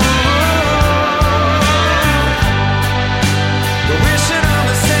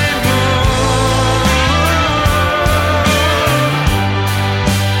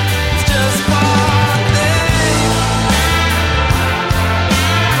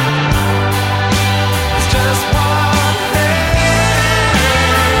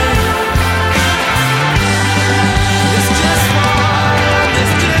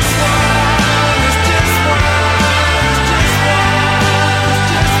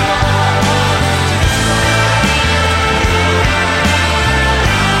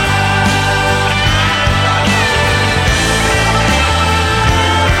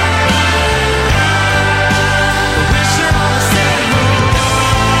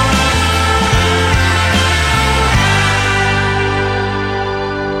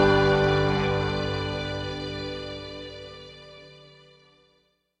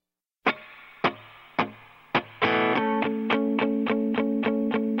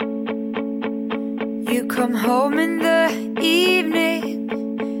come home in the evening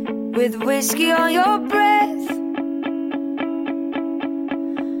with whiskey on your breath.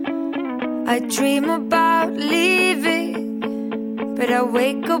 I dream about leaving, but I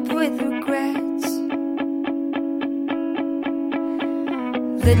wake up with regrets.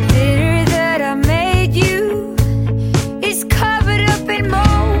 The dinner that I made you is covered up in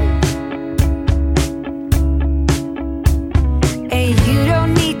mold, and you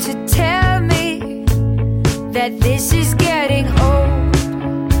don't need to tell me that this is getting old.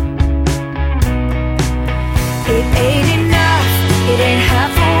 It ain't enough, it ain't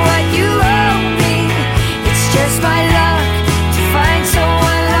half of what you owe me. It's just my luck to find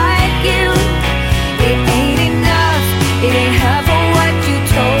someone like you. It ain't enough, it ain't half of what you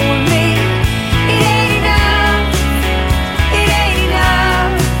told me. It ain't enough, it ain't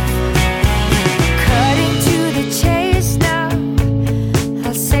enough. Cutting to the chase now,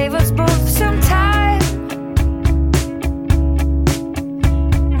 I'll save us both some time.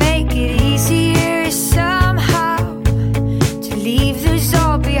 Make it easier somehow to leave this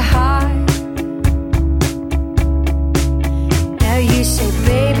all behind. Now you say,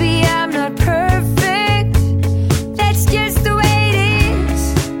 baby, I'm not perfect. That's just the way it is.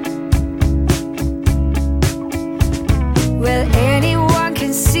 Well, anyone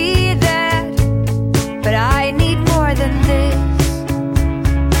can see that, but I need more than this.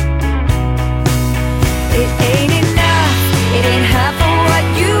 It ain't enough, it ain't half of what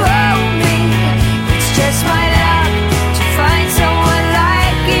you owe me. It's just my luck to find someone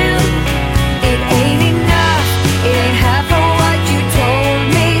like you. It ain't enough, it ain't half of what you told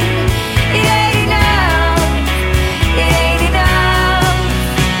me. It ain't enough, it ain't enough.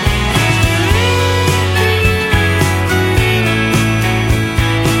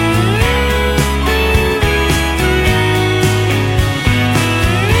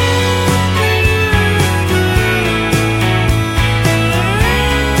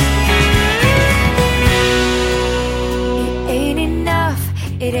 It ain't enough,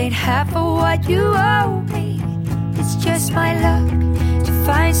 it ain't half of what you owe me. It's just my luck to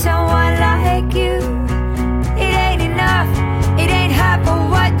find someone like you. It ain't enough, it ain't half of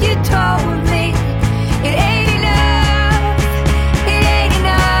what you told me. It ain't enough, it ain't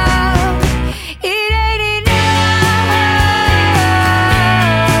enough, it ain't enough. It ain't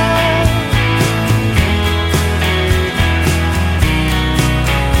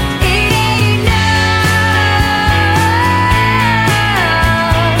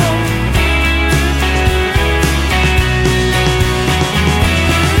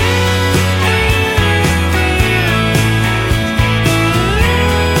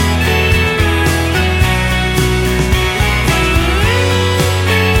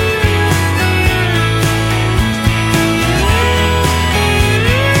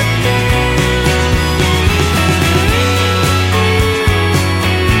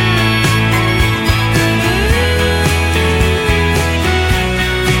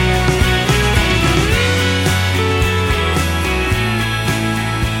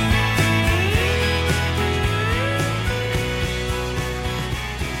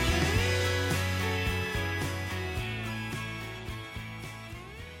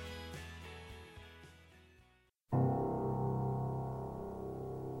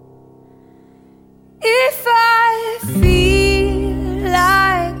If I feel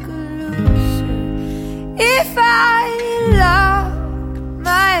like a loser, if I lock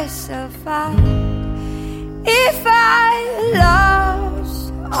myself out, if I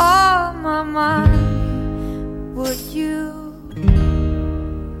lost all my money, would you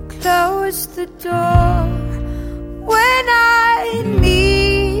close the door when I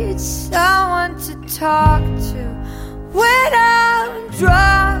need someone to talk to, when I'm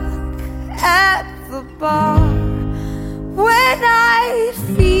drunk at the bar, when I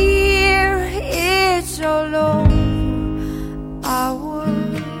fear it's all over, I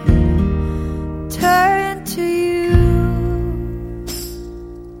would turn to you.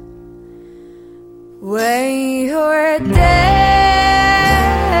 When you're dead,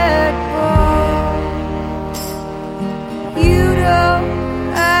 boy, you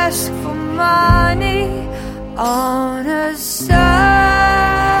don't ask for money on a Sunday.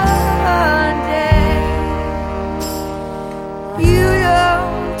 You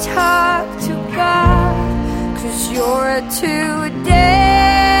don't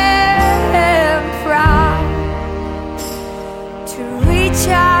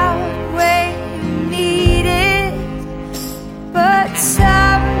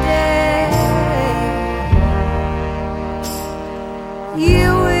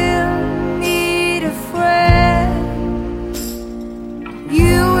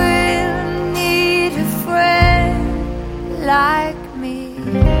me.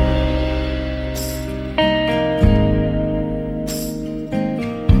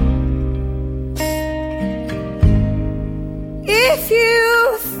 If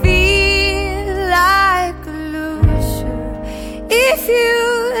you feel like a loser, if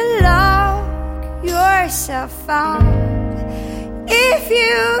you lock yourself out, if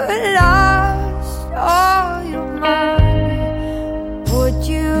you lost all your money, would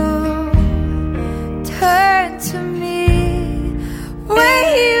you turn to me when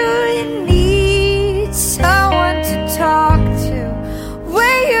you need someone to talk to,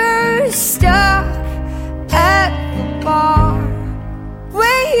 when you're stuck at the bar,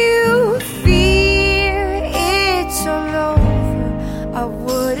 when you fear it's all over? I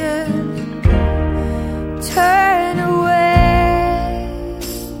wouldn't turn away.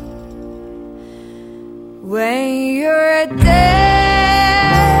 When you're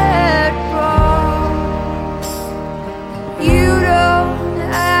dead wrong, you don't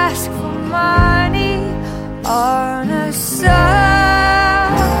ask for money on a Sunday.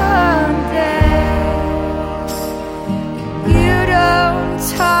 You don't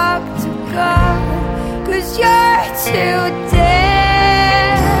talk to God, 'cause you're too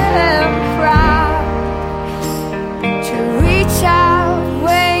damn proud to reach out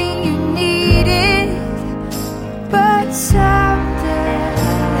when you need it. But someday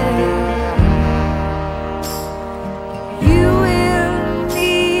you will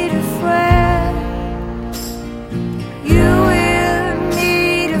need a friend. You will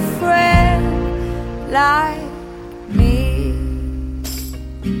need a friend like me.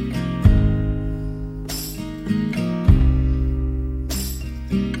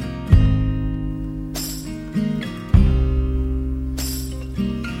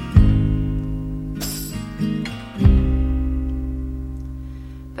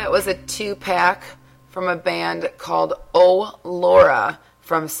 That was a 2-pack from a band called Oh Laura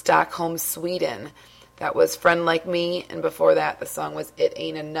from Stockholm, Sweden. That was Friend Like Me, and before that the song was It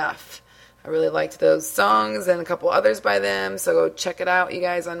Ain't Enough. I really liked those songs and a couple others by them, so go check it out, you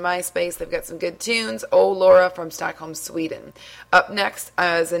guys, on MySpace. They've got some good tunes. Oh Laura from Stockholm, Sweden. Up next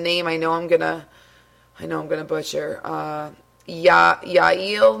is a name I know I'm gonna butcher.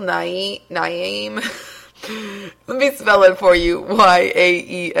 Yael Naim. Let me spell it for you.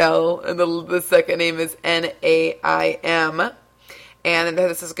 Yael, and the second name is Naim. And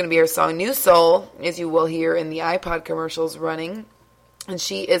this is going to be her song New Soul, as you will hear in the iPod commercials running. And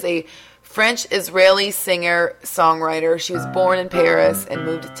she is a French-Israeli singer-songwriter. She was born in Paris and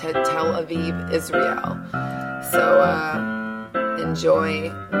moved to Tel Aviv, Israel. So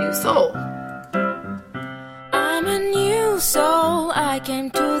enjoy New Soul. I'm a new soul. I came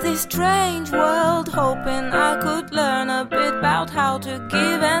to this strange world hoping I could learn a bit about how to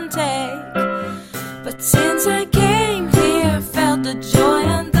give and take. But since I came here, felt the joy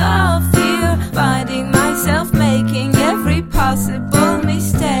and the fear, finding myself making every possible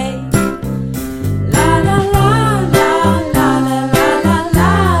mistake. La la la la la la la la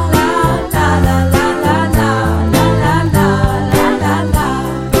la la la la la la la la.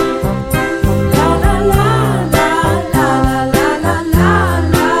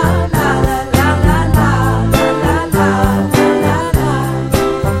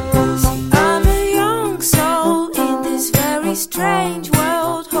 Strange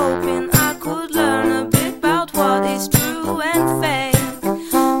world, hoping I could learn a bit about what is true and fake.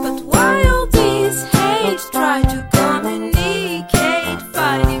 But while these hates try to communicate,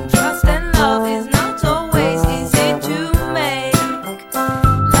 finding trust and love is not always easy to make.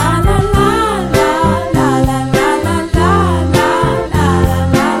 La la la la la la la la la la la la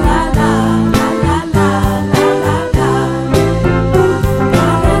la la la la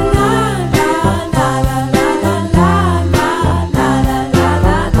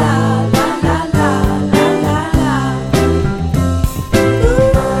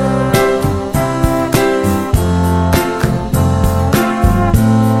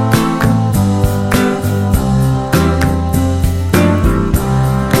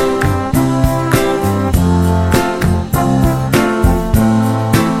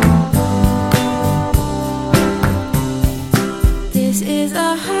This is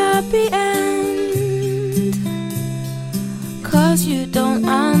a happy end, 'cause you don't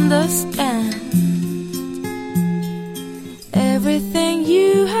understand everything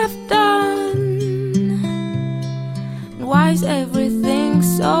you have done. Why is everything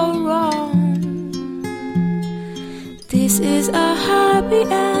so wrong? This is a happy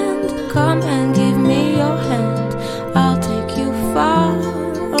end. Come and give me your hand, I'll take you far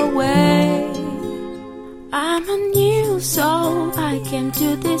away. I'm a new soul. I came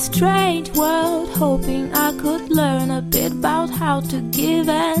to this strange world hoping I could learn a bit about how to give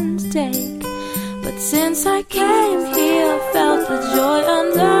and take. But since I came here, felt the joy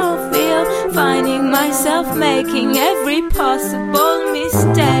under fear, finding myself making every possible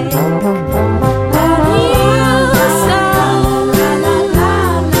mistake. And you sound in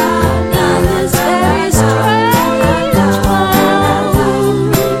this very strange world.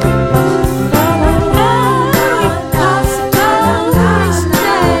 Every possible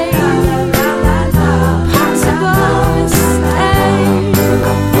mistake, possible mistake,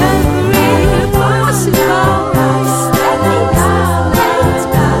 every possible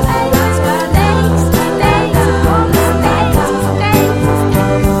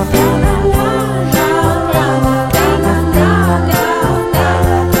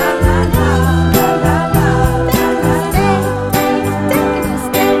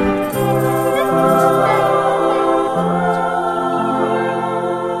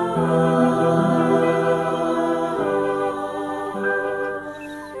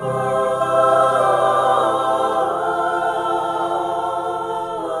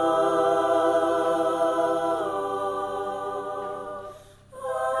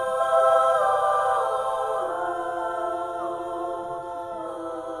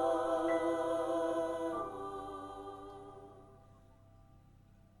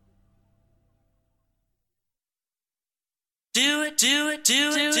Do it, do it,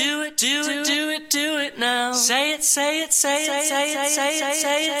 do it, do it, do it, do it, do it now. Say it, say it, say it, say it, say it,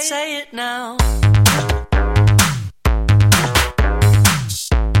 say it, say it now.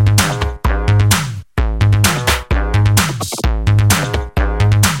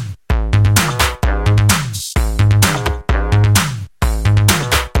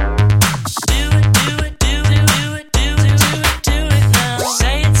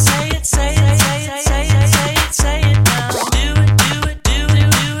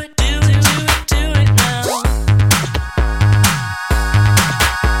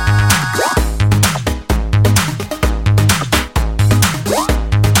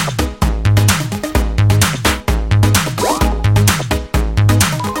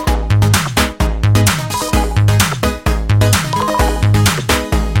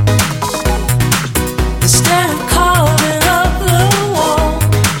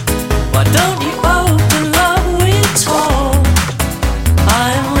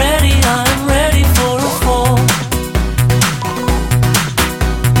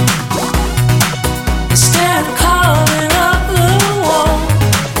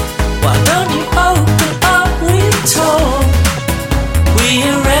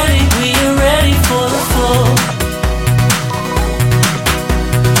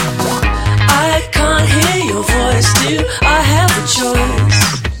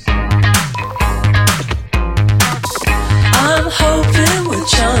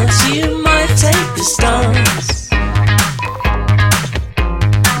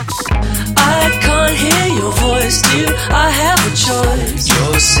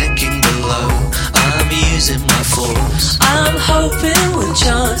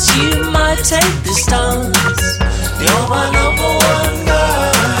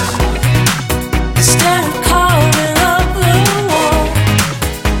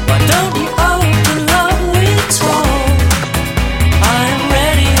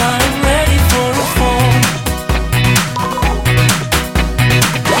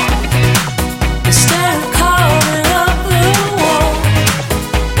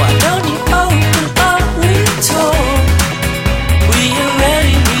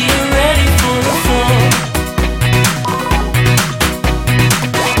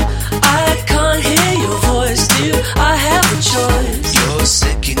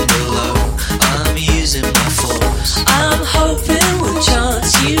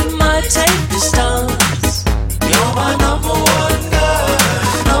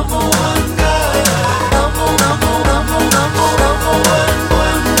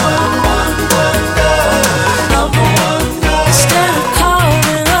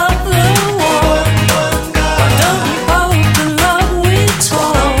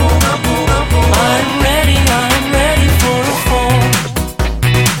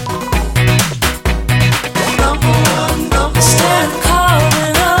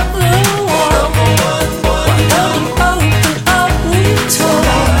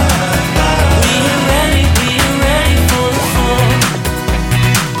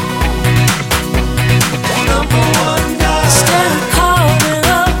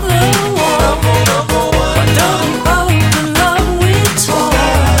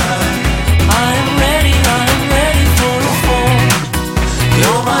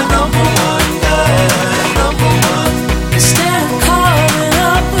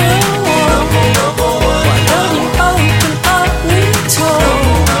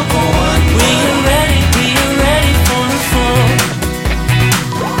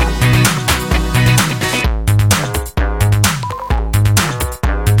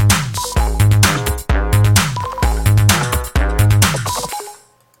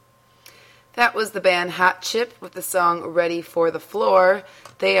 That was the band Hot Chip with the song Ready for the Floor.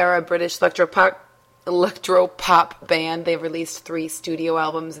 They are a British electropop band. They've released 3 studio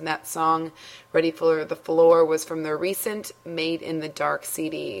albums, and that song, Ready for the Floor, was from their recent Made in the Dark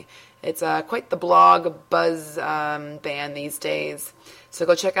CD. It's quite the blog buzz band these days. So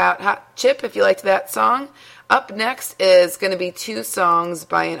go check out Hot Chip if you liked that song. Up next is going to be 2 songs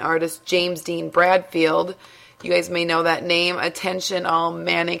by an artist, James Dean Bradfield. You guys may know that name. Attention, all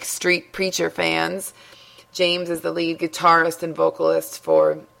Manic Street Preacher fans. James is the lead guitarist and vocalist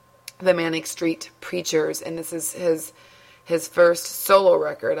for the Manic Street Preachers, and this is his first solo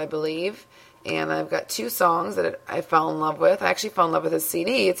record, I believe. And I've got 2 songs that I fell in love with. I actually fell in love with his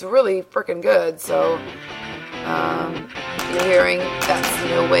CD. It's really freaking good. So you're hearing That's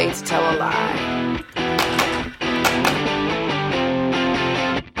No Way to Tell a Lie.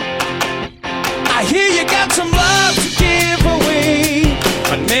 I hear you got some love to give away,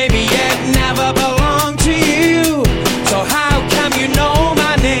 but maybe it never belonged to you. So how come you know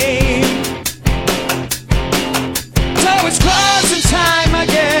my name? So it's closing time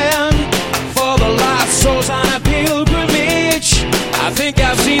again for the lost souls on a pilgrimage. I think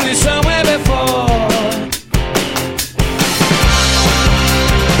I've seen this somewhere before.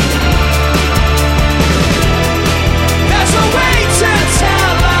 There's a way to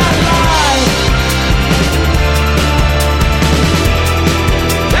tell a lie.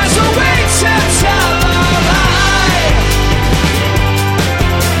 There's a way to tell a lie.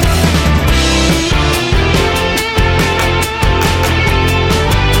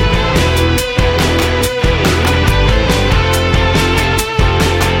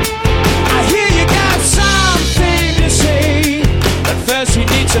 I hear you got something to say, but first you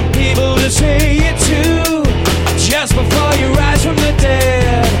need some people to say it to, just before you rise from the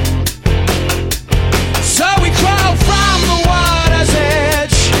dead. So we crawl from the water's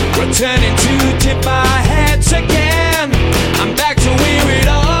edge, returning to tip our heads again. I'm back to where it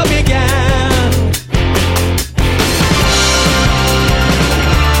all began.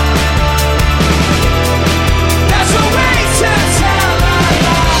 There's a way to tell a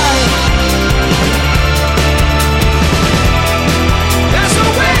lie. There's a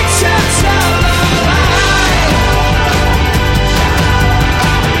way to tell a lie.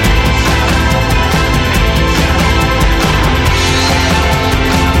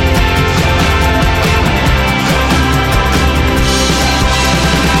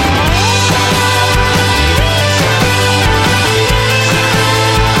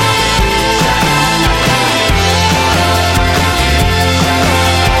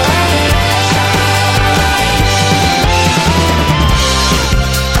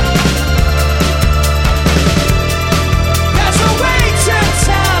 There's a way to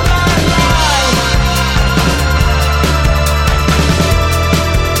tell a lie.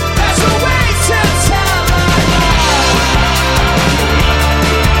 There's a way to tell a lie.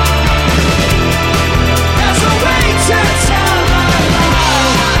 There's a way to tell a lie.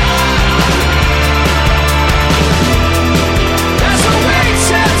 There's a way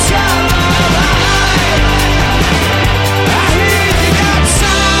to tell a lie. I hear you got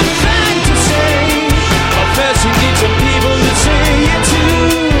something to say, but first you need some people to say it to,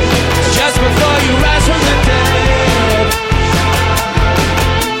 just before you rise from the dead.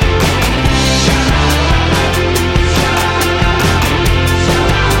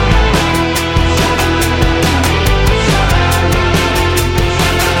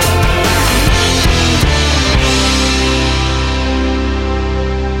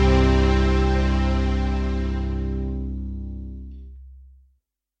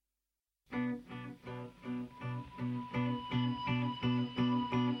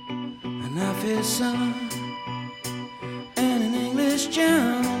 An officer and an English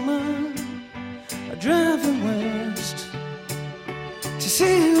gentleman are driving west to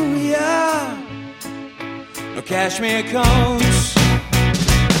see who we are. No cashmere coats,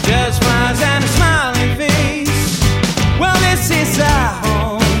 just smiles and a smiling face. Well, this is our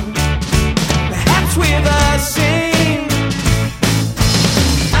home. Perhaps we're the same.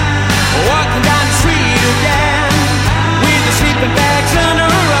 Walking down the street again with the sleeping bags under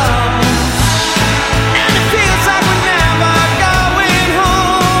our arms, and it feels like we're never going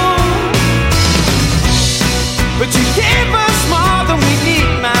home. But you gave us more than we need,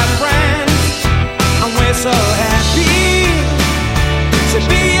 my friends, and we're so happy to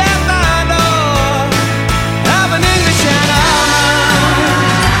be at the door of an English gentleman.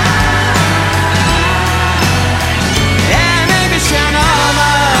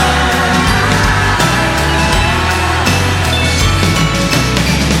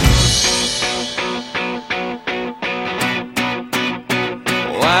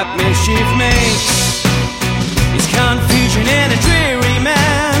 what mischief makes is confusion and a dreary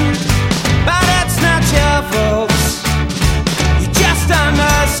man. But it's not your fault. You just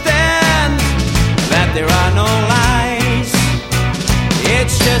understand that there are no lies.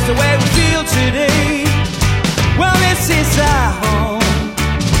 It's just the way we feel today. Well, this is our home.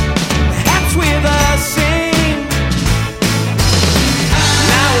 Perhaps we're the same.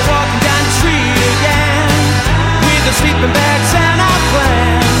 Now we're walking down the street again with the sleeping bags and our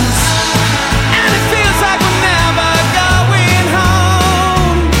plans. And it feels like we're never going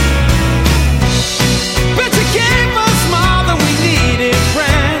home. But you gave us more than we needed,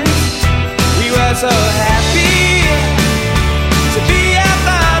 friend. We were so happy to be at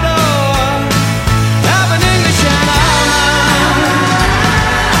the door of an English gentleman.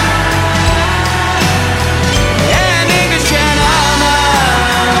 An English gentleman.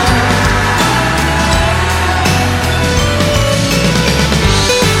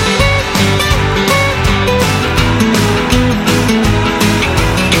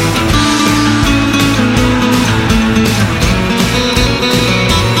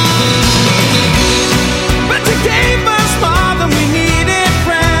 But you gave us more than we needed,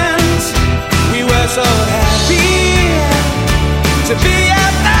 friends. We were so happy to be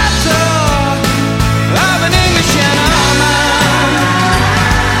at the door of an English gentleman.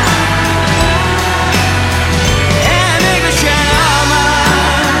 An English gentleman.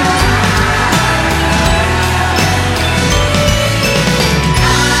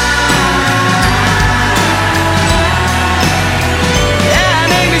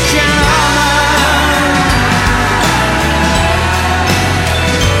 An English gentleman.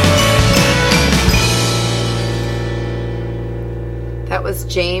 That was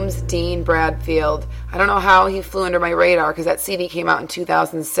James Dean Bradfield. I don't know how he flew under my radar because that CD came out in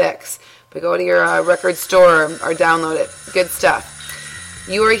 2006. But go to your record store or download it. Good stuff.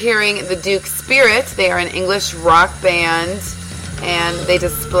 You are hearing the Duke Spirit. They are an English rock band, and they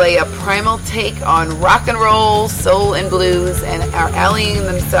display a primal take on rock and roll, soul, and blues, and are allying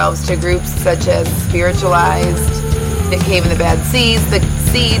themselves to groups such as Spiritualized, Nick Cave and the Bad Seeds,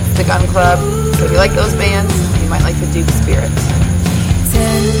 the Gun Club. So if you like those bands, you might like the Duke Spirit.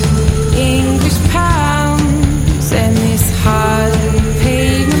 10 English pounds and this hard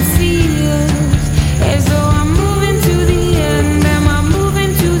pavement feels as though I'm moving to the end. Am I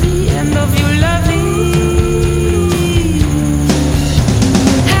moving to the end of your loving?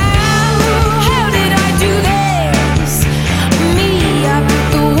 How did I do this? Me, I put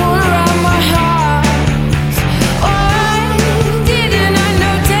the wool around my heart. Why didn't I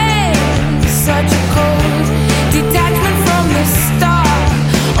notice such a cold detachment from the start?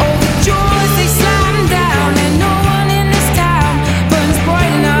 Oh, the doors they slam down, and no one in this town but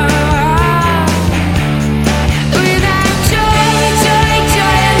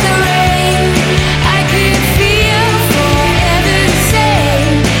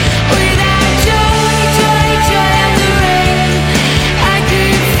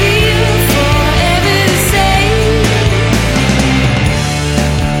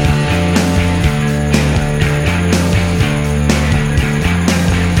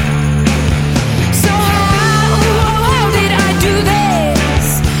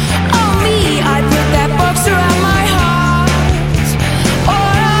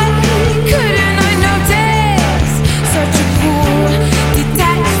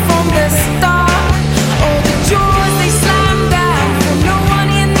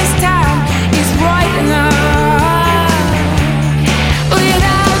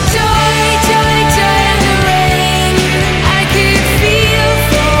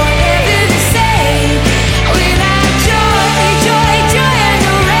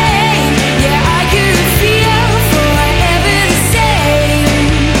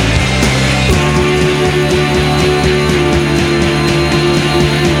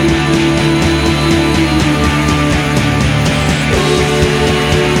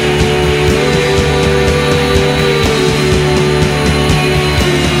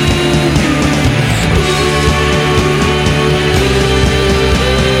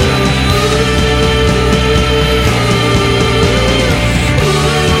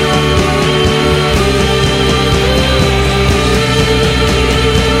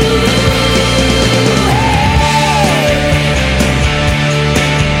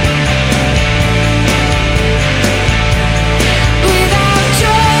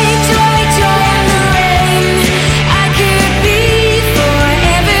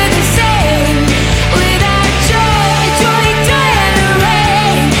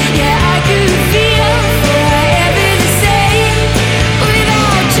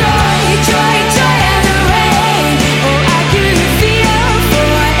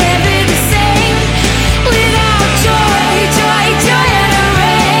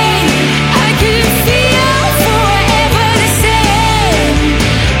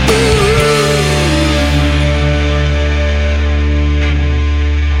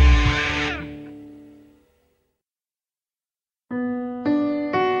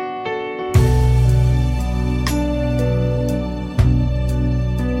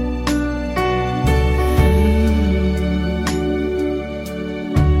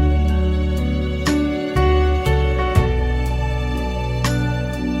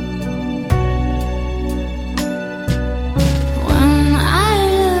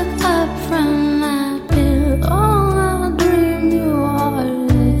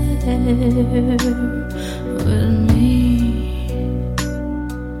with me.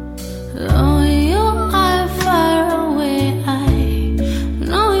 Though you are far away, I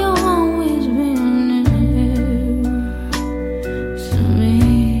know you'll always be near to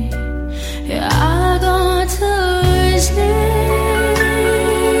me. Yeah, I go to sleep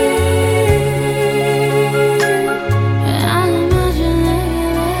and I imagine that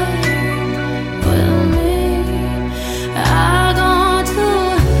you're there with me. I go to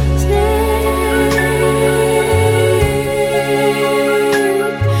sleep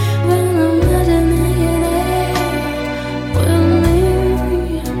when I imagine that you're there with me.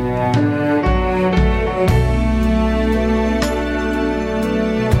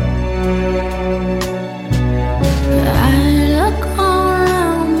 I look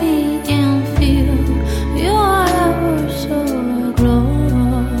around me and feel you are ever so close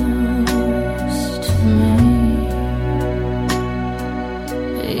to me.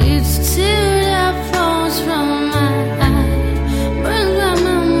 Each tear that falls from my eye brings back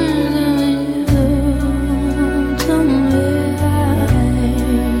memories of you to me.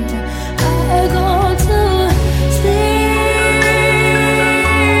 I go to sleep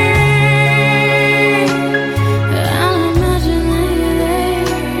and imagine that you're there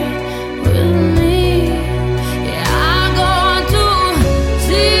with me. Yeah, I go to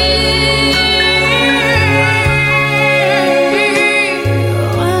sleep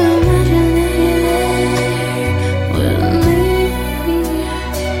when I imagine that you're there with me.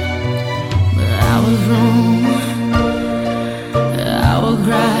 But I was wrong. I will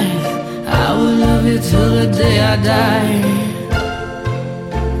cry. I will love you till the day I die.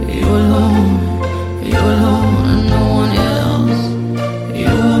 You alone, and no one else. You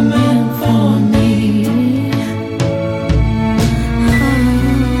were meant for me.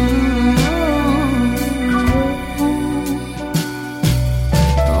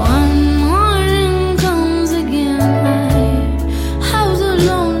 One morning comes again. I have the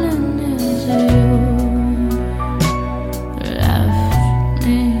loneliness you left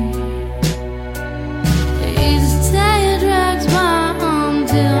me. Each day it drags by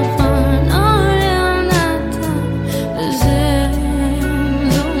until finally I'm not time to say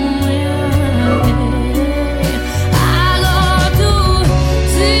only I go to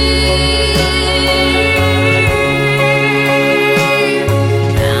sleep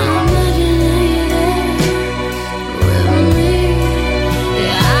and imagine that you're there with me.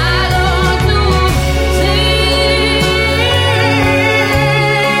 Yeah, I go to sleep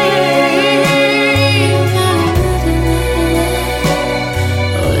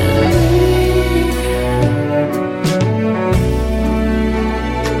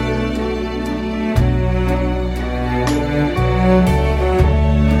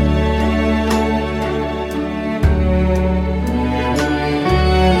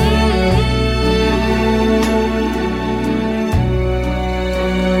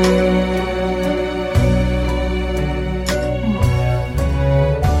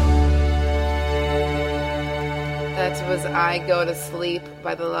That was I Go to Sleep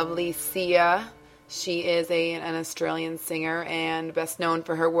by the lovely Sia. She is an Australian singer and best known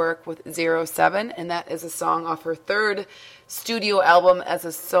for her work with 07, and that is a song off her third studio album as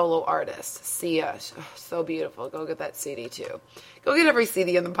a solo artist. Sia, so beautiful. Go get that CD too. Go get every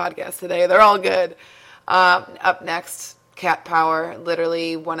CD on the podcast today. They're all good. Up next, Cat Power,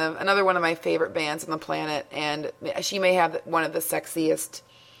 literally another one of my favorite bands on the planet, and she may have one of the sexiest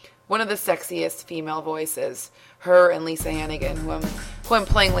female voices. Her and Lisa Hannigan, who I'm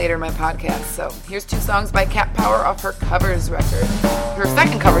playing later in my podcast. So here's 2 songs by Cat Power off her covers record, her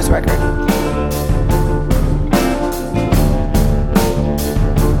second covers record.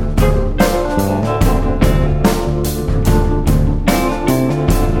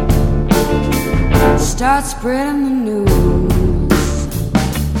 Start spreading the news.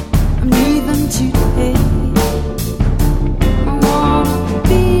 I'm leaving today. I wanna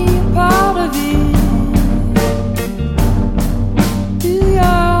be a part of it. New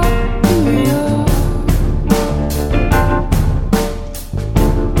York, New York.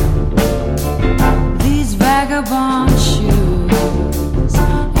 These vagabond shoes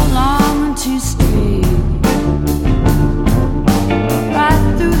are long and too straight, right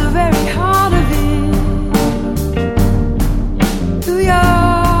through the very heart of it.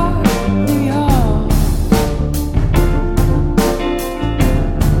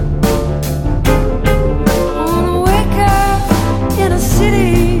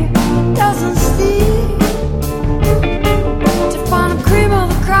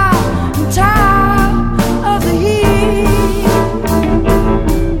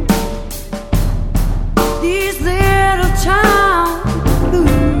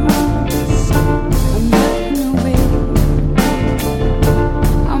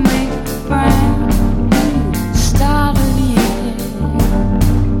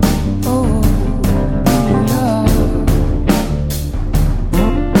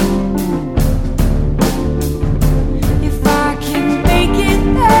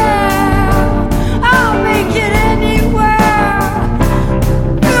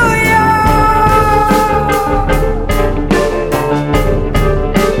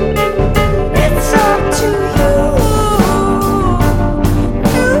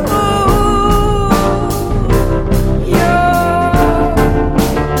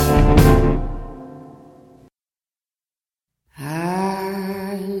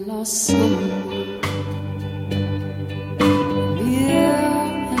 lost someone. We're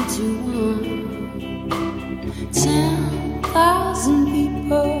into one. 10,000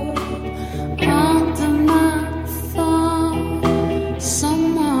 people under my thumb.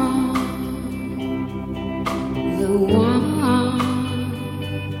 Someone, the one,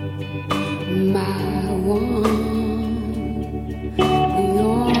 my one, the only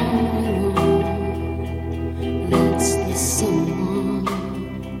one. That's the someone,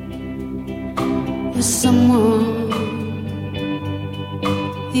 the someone,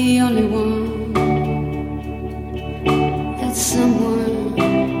 the only one. That's someone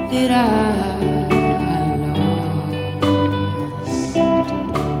that I lost.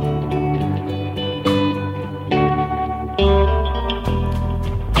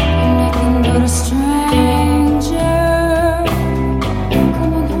 I'm nothing but a stranger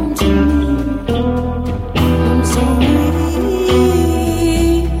coming home to me. I'm so weak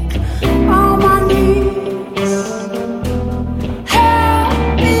on my knees. Help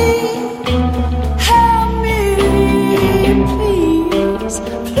me, please,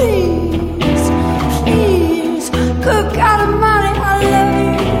 please, please. Good God Almighty, I love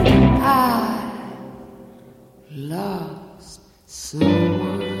you. I lost someone.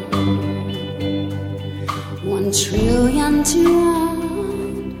 1,000,000,000 to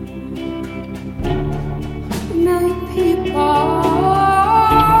 1,000,000 people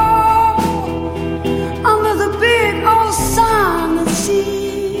under the big old sun that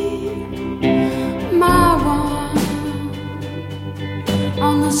see my one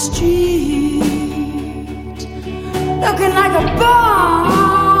on the street, looking like a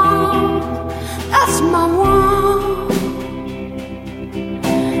bomb. That's my one.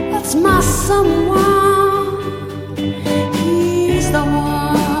 That's my someone. He's the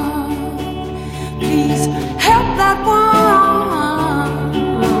one. Please help that one.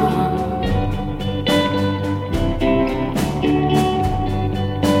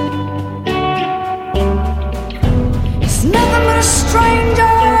 He's nothing but a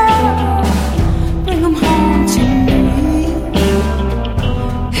stranger. Bring him home to me.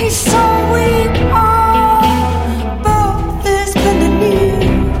 He's so weak on both his bending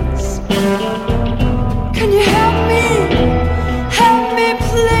knees. Can you help me? Help me,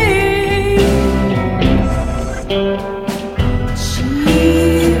 please.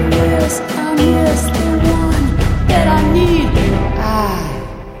 Gee whiz, I miss the one that I need. I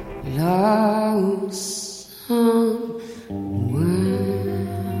lost someone.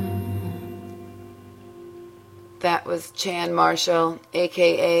 That was Chan Marshall,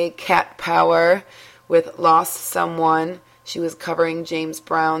 aka Cat Power, with Lost Someone. She was covering James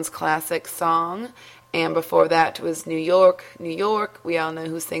Brown's classic song. And before that was New York, New York. We all know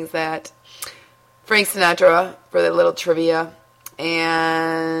who sings that. Frank Sinatra for the little trivia.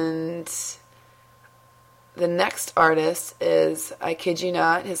 And the next artist is, I kid you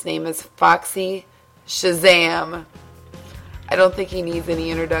not, his name is Foxy Shazam. I don't think he needs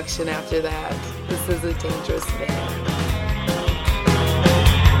any introduction after that. This is a dangerous man.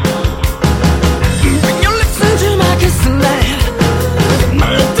 When you listen to my kiss tonight, my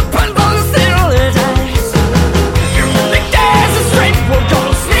love depends on the silly days. You think there's a straight, we're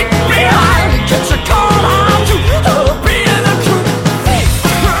gonna sneak behind and catch a call on to be in the truth.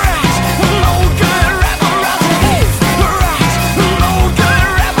 Right, no good rapper-rousing. Right, no good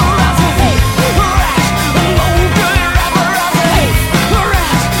rapper-rousing. Right, no good rapper-rousing.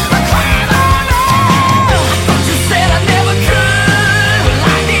 Right, climb on up. I thought you said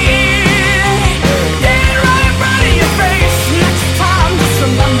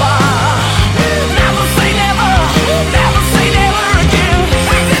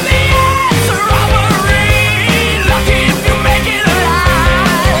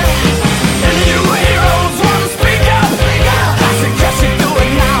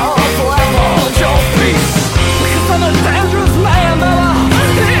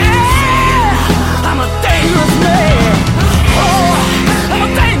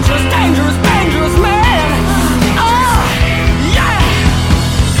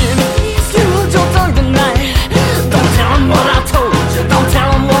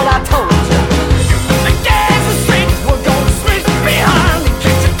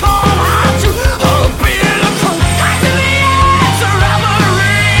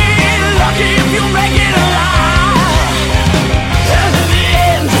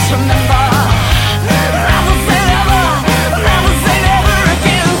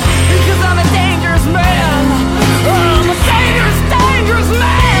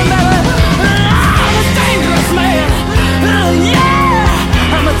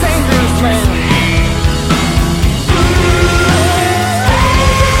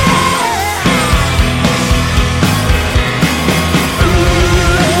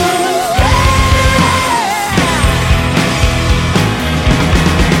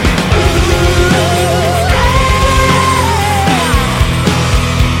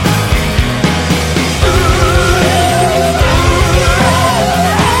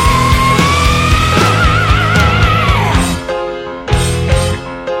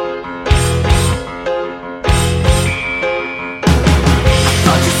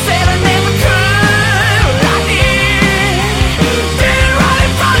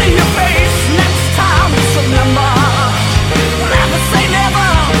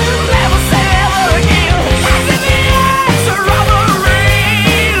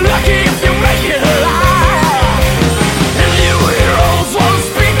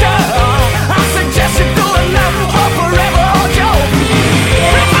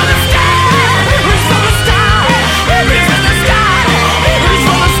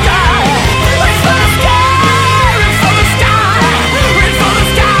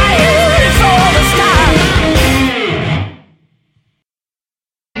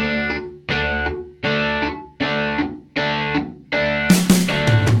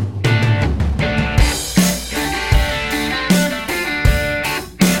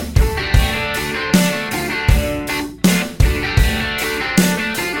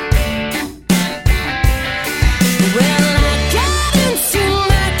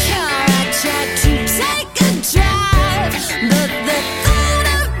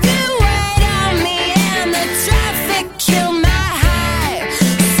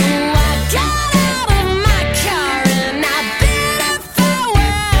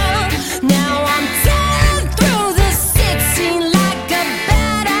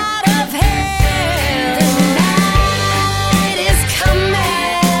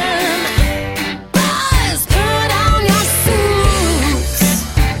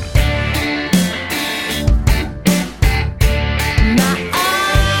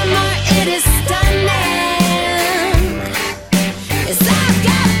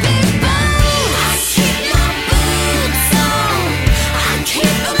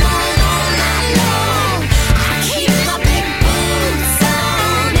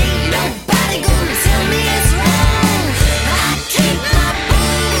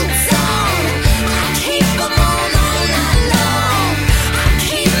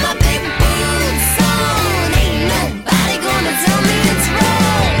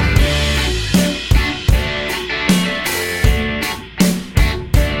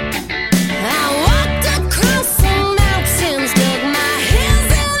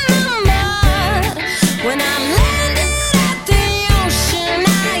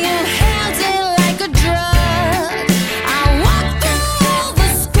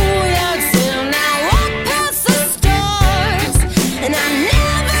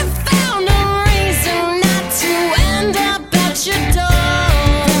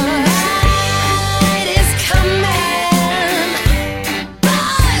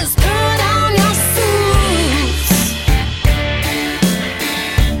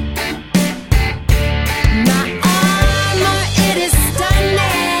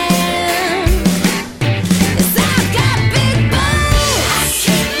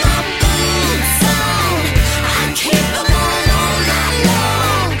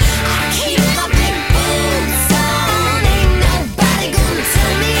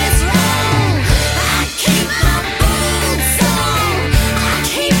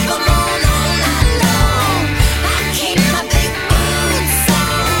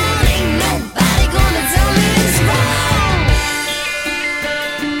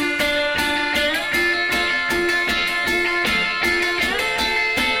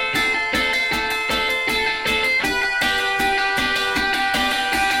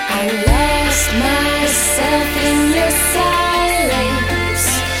myself in your silence.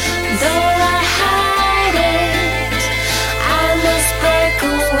 Though I hide it, I must break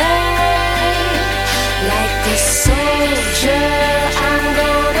away. Like a soldier, I'm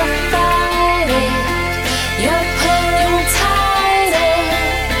gonna fight it. You're pulling tighter,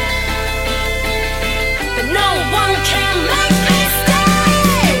 but no one can make me stay.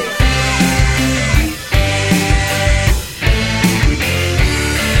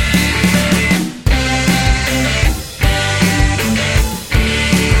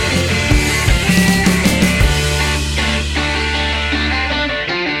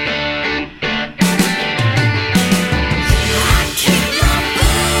 I keep my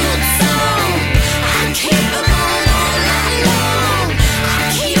boots on, I keep them on all night long. I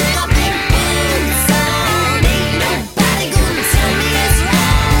keep my big boots on, ain't nobody gonna tell me it's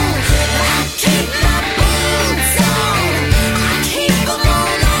wrong. I keep my boots on, I keep them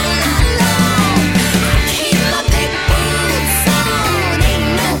on all night long. I keep my big boots on, ain't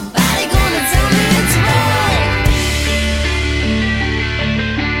nobody gonna tell me it's wrong.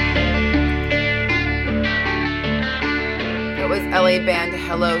 It was LA band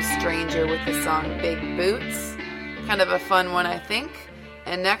Hello Stranger with the song Big Boots. Kind of a fun one, I think.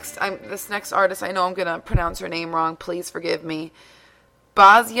 And this next artist, I know I'm going to pronounce her name wrong. Please forgive me.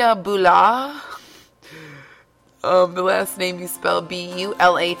 Bazia Bula. The last name you spell Bulat.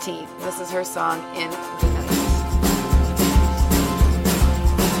 This is her song In the Night.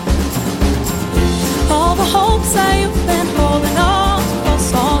 All the hopes that you've been holding on to for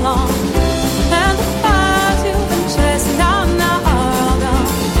so long, and the fires you've been chasing down now are all gone.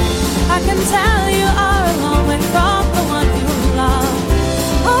 I can tell you are a long way from the one you love.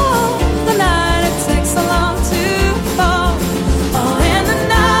 Oh, the night it takes so long to fall. Oh, in the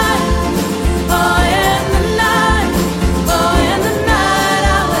night, oh, in the night, oh, in the night,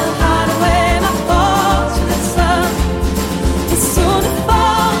 I will hide away my fortunate son. He's soon to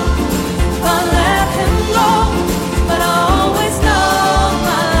fall. I'll let him go, but I always know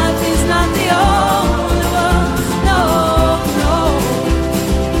my life is not the only one. No, no.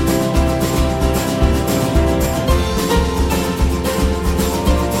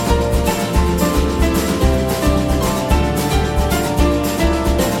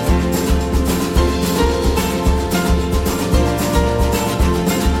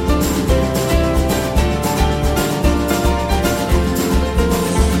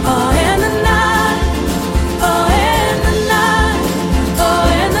 Oh, in the night, oh, in the night, oh,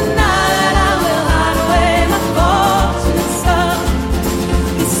 in the night, I will hide away my fortunate son.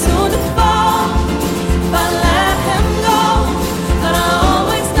 He's soon to fall if I let him go, but I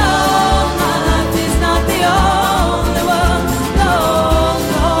always know my life is not the only one. No,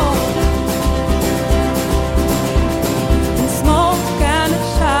 no. And smoke and the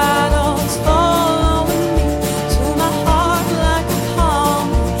shadows following me to my heart like a palm.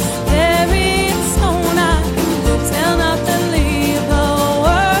 Bury a stone I can tell not to leave the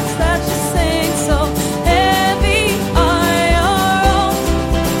words that you sing so heavy on your own.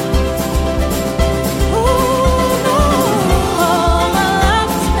 Ooh, no, all my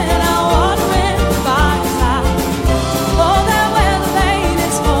life has been out watering by your side. Oh, that where the pain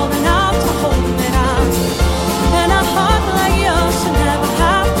is holding out to hold me down. And a heart like yours should never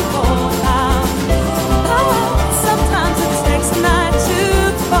have to go down. Oh, sometimes it takes a night to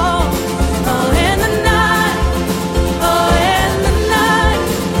fall. Oh, in the night, oh, in the night,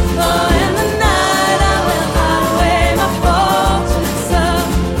 oh, in the night, I will hide away my fortunate son.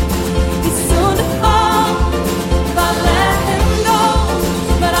 He's soon to fall if I let him go,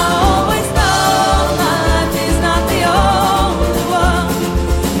 but I always know my life is not the only one.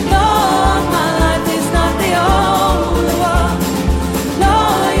 No, my life is not the only one. No,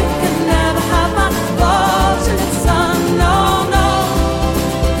 you can never have my fortunate son. No, no.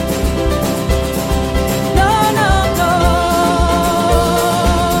 No, no, no.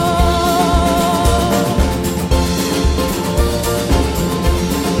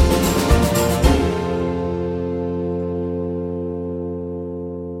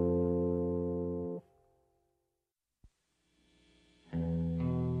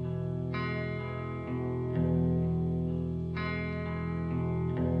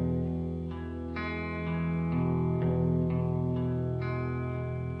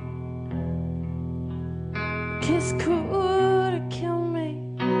 Kiss could have killed me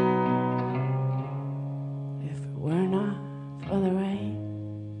if it were not for the rain.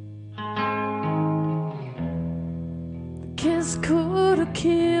 The kiss could have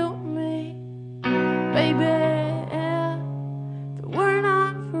killed me, baby, if it were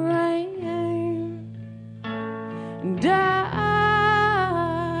not for rain. And I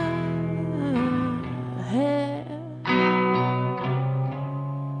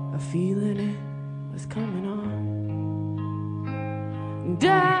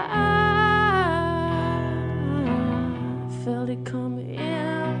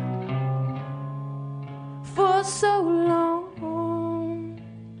in for so long.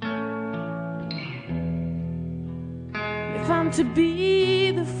 If I'm to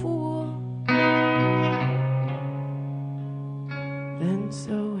be the fool, then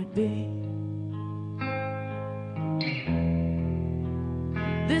so it be.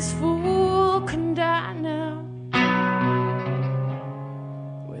 This fool can die now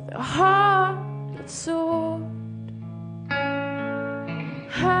with a heart that's soared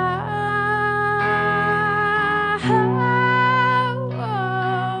high.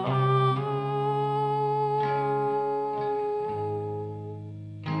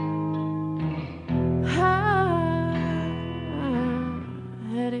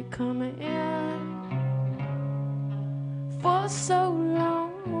 Had it coming in for so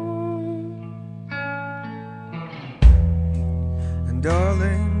long. And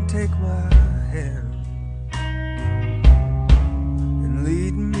darling, take my hand and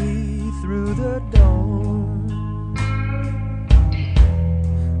lead me through the dawn.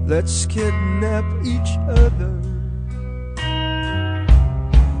 Let's kidnap each other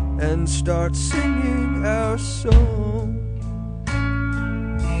and start singing our song.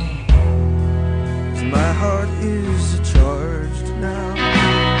 'Cause my heart is charged now.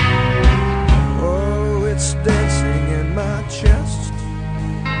 Oh, it's dancing in my chest.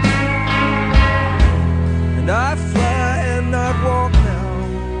 And I fly and I walk now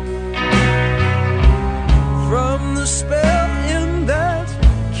from the spell in that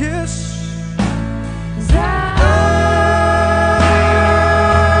kiss.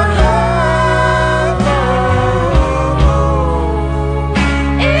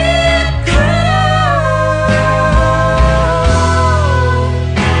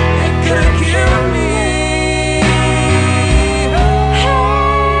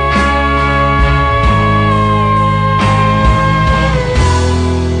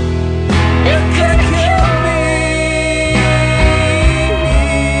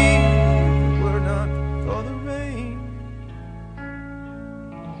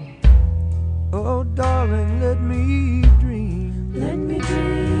 Oh, darling, let me dream. Let me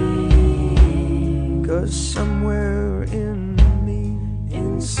dream. 'Cause somewhere in me,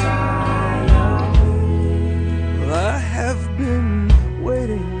 Inside of me, well, I have been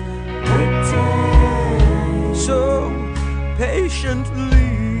waiting so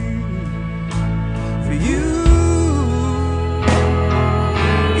patiently for you.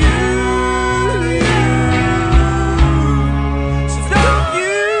 So don't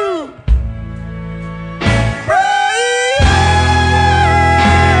you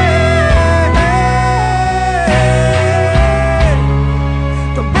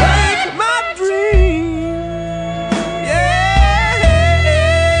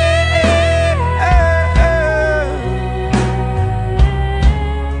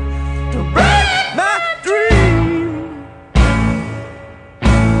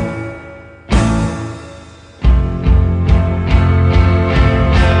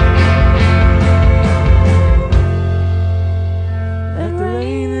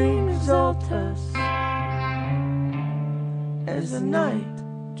as the night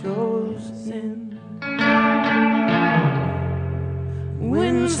draws in.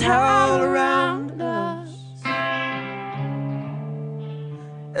 Winds howl around us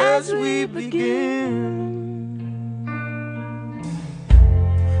as we begin.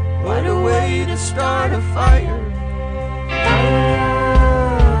 What a way to start a fire.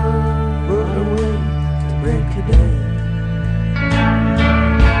 What a way to break a day.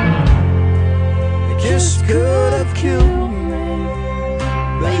 A kiss could have killed me,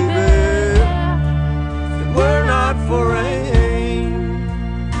 baby, if it were not for rain.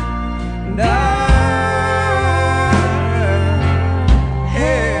 And I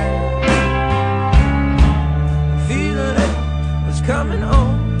had a feeling it was coming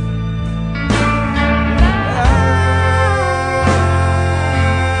on.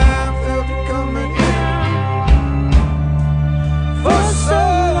 I felt it coming for so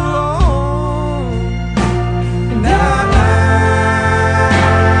long. And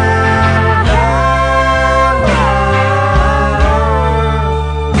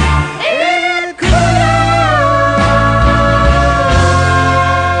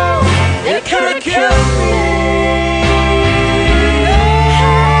it could have killed me.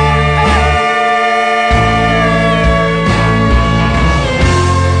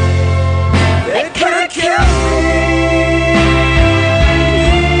 It could have killed me.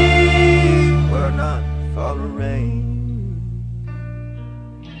 Were not for the rain.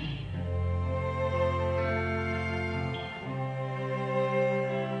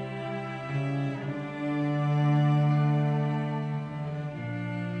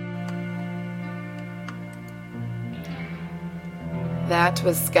 That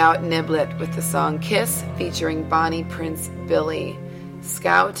was Scout Niblet with the song Kiss featuring Bonnie Prince Billy.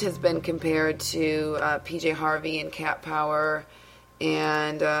 Scout has been compared to PJ Harvey and Cat Power.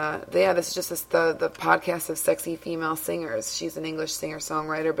 And this is just the podcast of sexy female singers. She's an English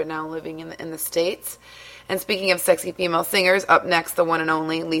singer-songwriter, but now living in the States. And speaking of sexy female singers, up next, the one and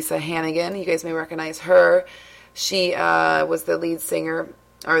only Lisa Hannigan. You guys may recognize her. She was the lead singer,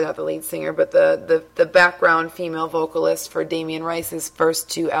 or not the lead singer, but the background female vocalist for Damien Rice's first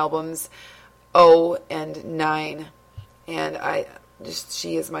two albums, O and 9. And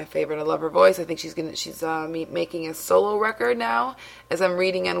she is my favorite. I love her voice. I think she's making a solo record now. As I'm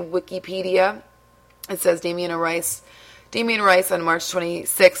reading on Wikipedia, it says Damien Rice on March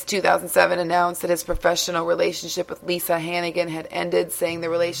 26, 2007 announced that his professional relationship with Lisa Hannigan had ended, saying the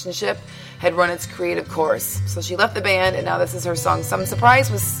relationship had run its creative course. So she left the band, and now this is her song Some Surprise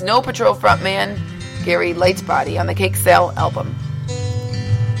with Snow Patrol frontman Gary Lightbody on the Cake Sale album.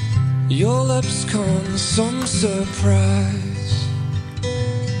 Your lips come some surprise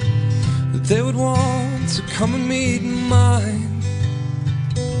that they would want to come and meet mine.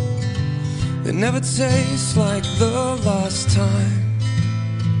 They never taste like the last time.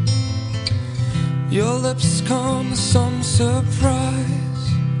 Your lips come some surprise.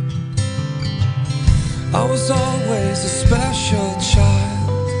 I was always a special child,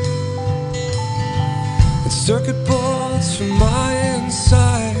 with circuit boards for my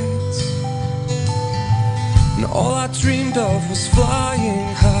insides, and all I dreamed of was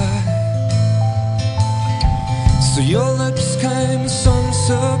flying high. So your lips came some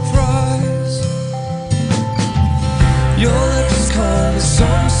surprise. Your lips come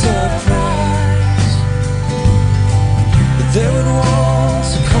some surprise that they would want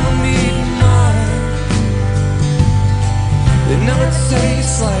to come and meet mine. They never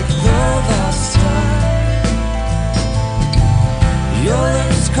taste like the last time. Your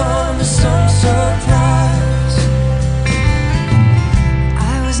lips come some surprise.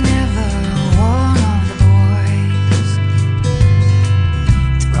 I was never one of the boys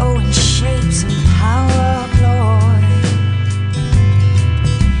throwing shapes and power ploy.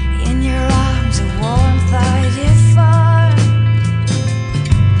 In your arms a warmth I define.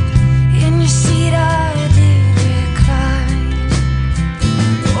 In your seat I did recline.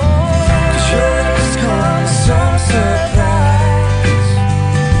 Oh, 'cause your lips come some surprise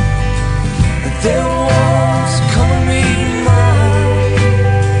that they want to come and meet mine.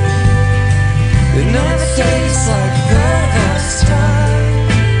 They never taste like the last time.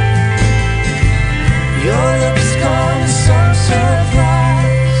 Your lips come some surprise.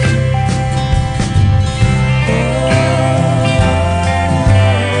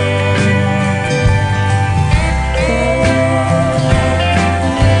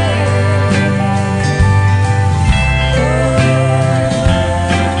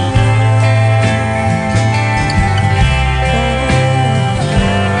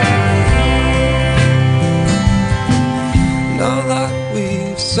 Now that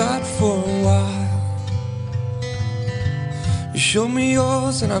we've sat for a while, you showed me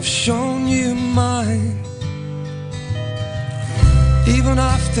yours and I've shown you mine. Even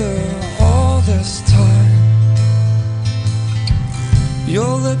after all this time,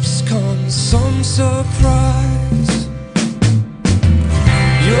 your lips come some surprise.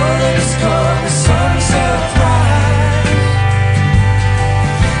 Your lips come some surprise,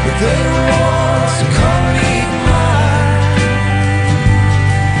 but they don't want to come meet mine.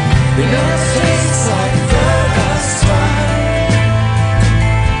 They never taste like the last time.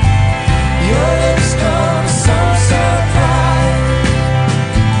 Your lips come some surprise.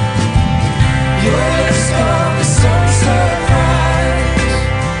 Your lips come some surprise.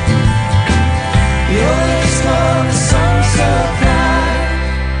 Your lips come some surprise.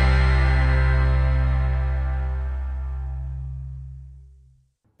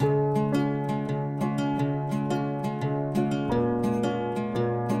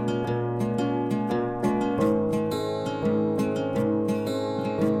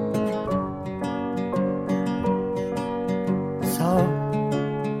 So,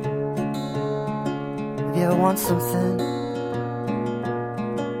 if you want something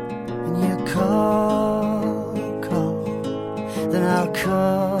and you call, then I'll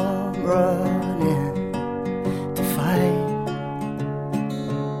come running to fight,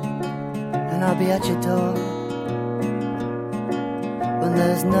 and I'll be at your door when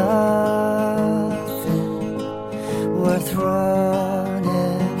there's nothing worth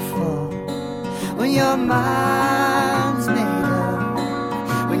running for. When your mind's made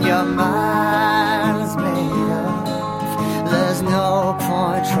up, when your mind's made up, there's no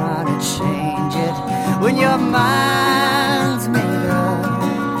point trying to change it. When your mind's made up,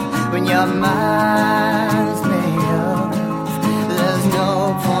 your mind's made of. There's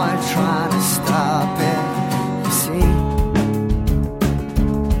no point trying to stop it. You see,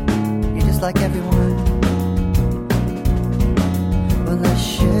 you're just like everyone. When the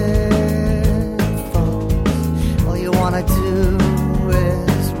shit falls, all you wanna do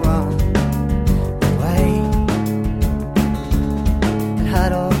is run away and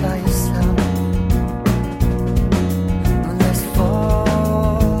hide all by yourself. When there's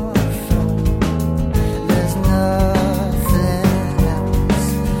far from, there's nothing else.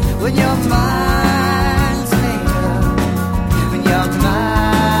 When your mind's made up, when your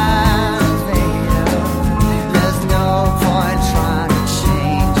mind's made up, there's no point trying to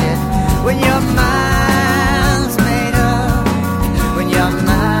change it. When your mind's made up, when your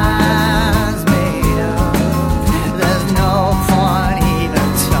mind's made up, there's no point even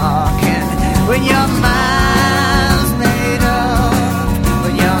talking. When your mind's made up,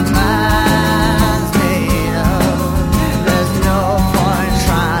 when your mind's made up, there's no point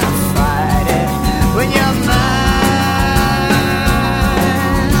trying to fight it. When your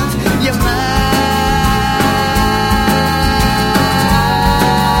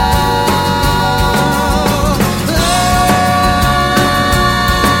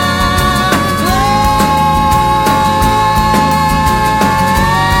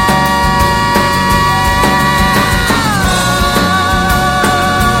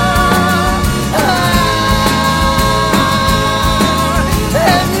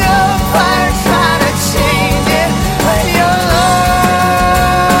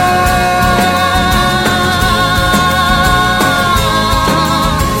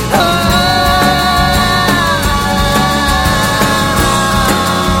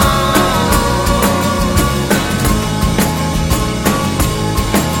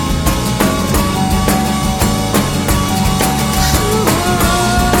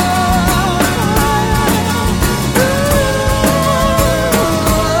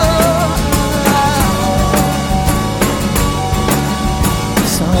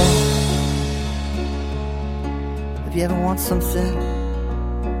if you ever want something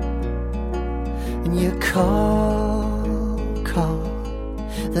and you call,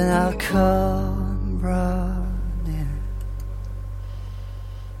 then I'll come running.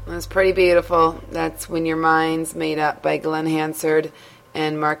 That's pretty beautiful. That's When Your Mind's Made Up by Glenn Hansard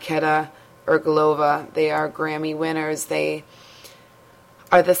and Marketa Ergolova. They are Grammy winners. They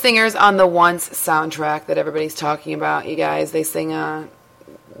are the singers on the Once soundtrack that everybody's talking about, you guys. They sing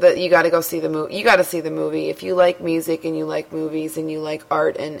that you got to go see the movie. You got to see the movie. If you like music and you like movies and you like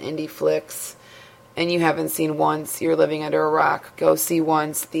art and indie flicks and you haven't seen Once, you're living under a rock. Go see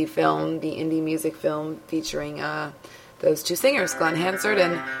Once, the film, the indie music film featuring those two singers, Glenn Hansard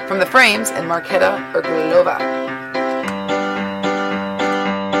and From the Frames and Marketa Ergolova.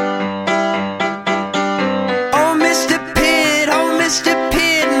 Oh, Mr. Pitt,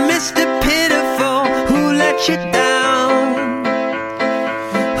 Mr. Pitiful, who let you down?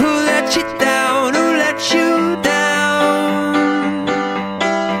 Who let you down? Who let you down?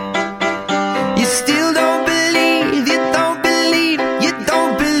 You still don't believe, you don't believe, you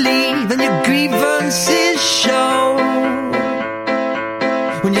don't believe, and your grievances show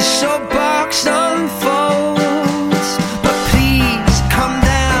when your soapbox unfolds. But please come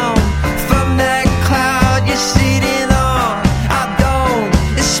down from that cloud you're sitting on. I don't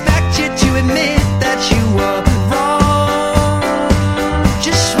expect you to admit that you were wrong.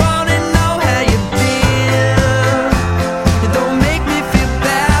 Just wanna know how you've been. It don't make me feel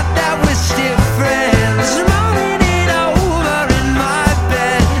bad that we're still friends. Rolling it over in my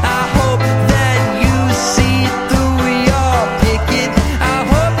bed. I hope that you see through your picket. I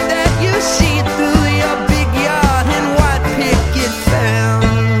hope that you see through your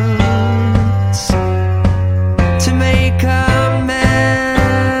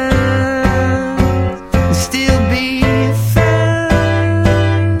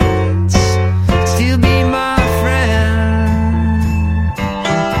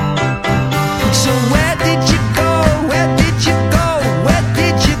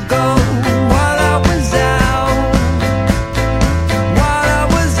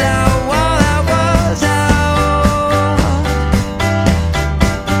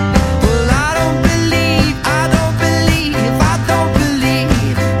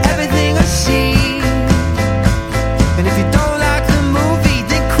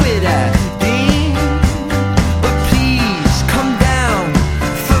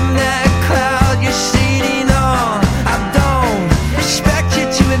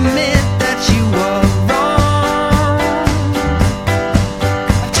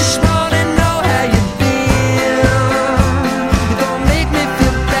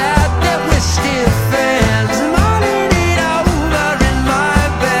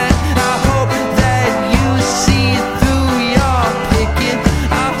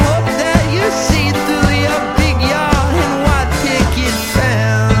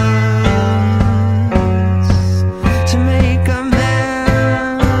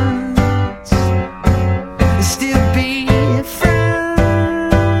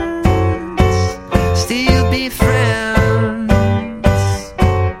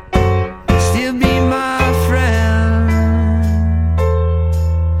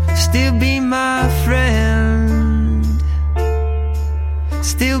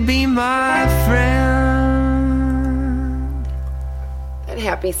you be my friend? That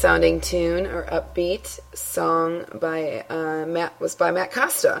happy sounding tune or upbeat song by Matt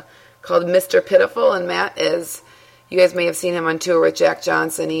Costa called Mr. Pitiful. And Matt is, you guys may have seen him on tour with Jack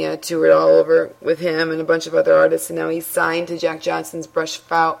Johnson. He toured all over with him and a bunch of other artists, and now he's signed to Jack Johnson's Brush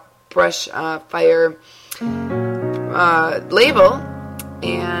Fire label,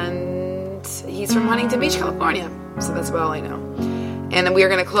 and he's from Huntington Beach, California. So that's about all I know. And we are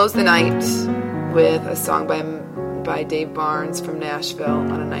going to close the night with a song by Dave Barnes from Nashville,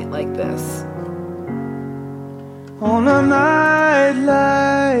 On a Night Like This. On a night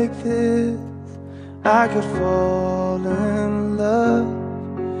like this, I could fall in love.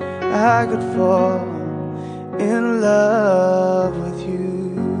 I could fall in love with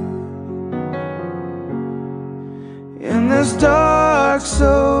you. In this dark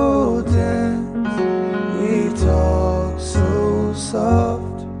so dense, we talk so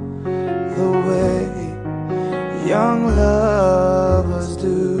soft, the way young lovers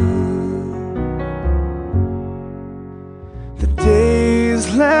do. The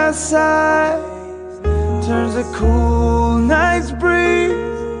day's last sigh turns a cool night's breeze,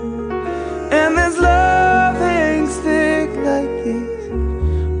 and this love hangs thick like these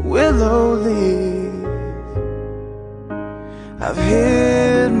willow leaves. I've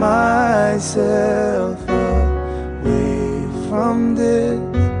hid myself away from this,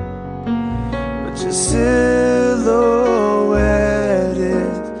 but your silhouette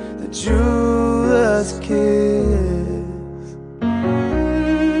is the jeweler's kiss.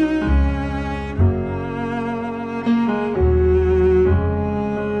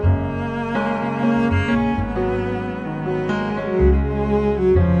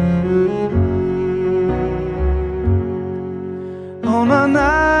 On a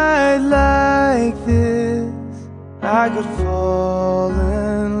night like this, I could fall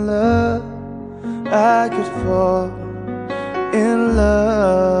in love. I could fall in love.